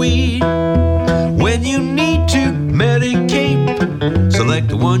like weed. When you need to medicate, select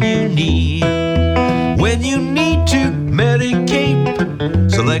the one you need. When you need to medicate,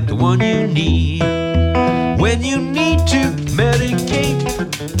 select the one you need. When you need to medicate,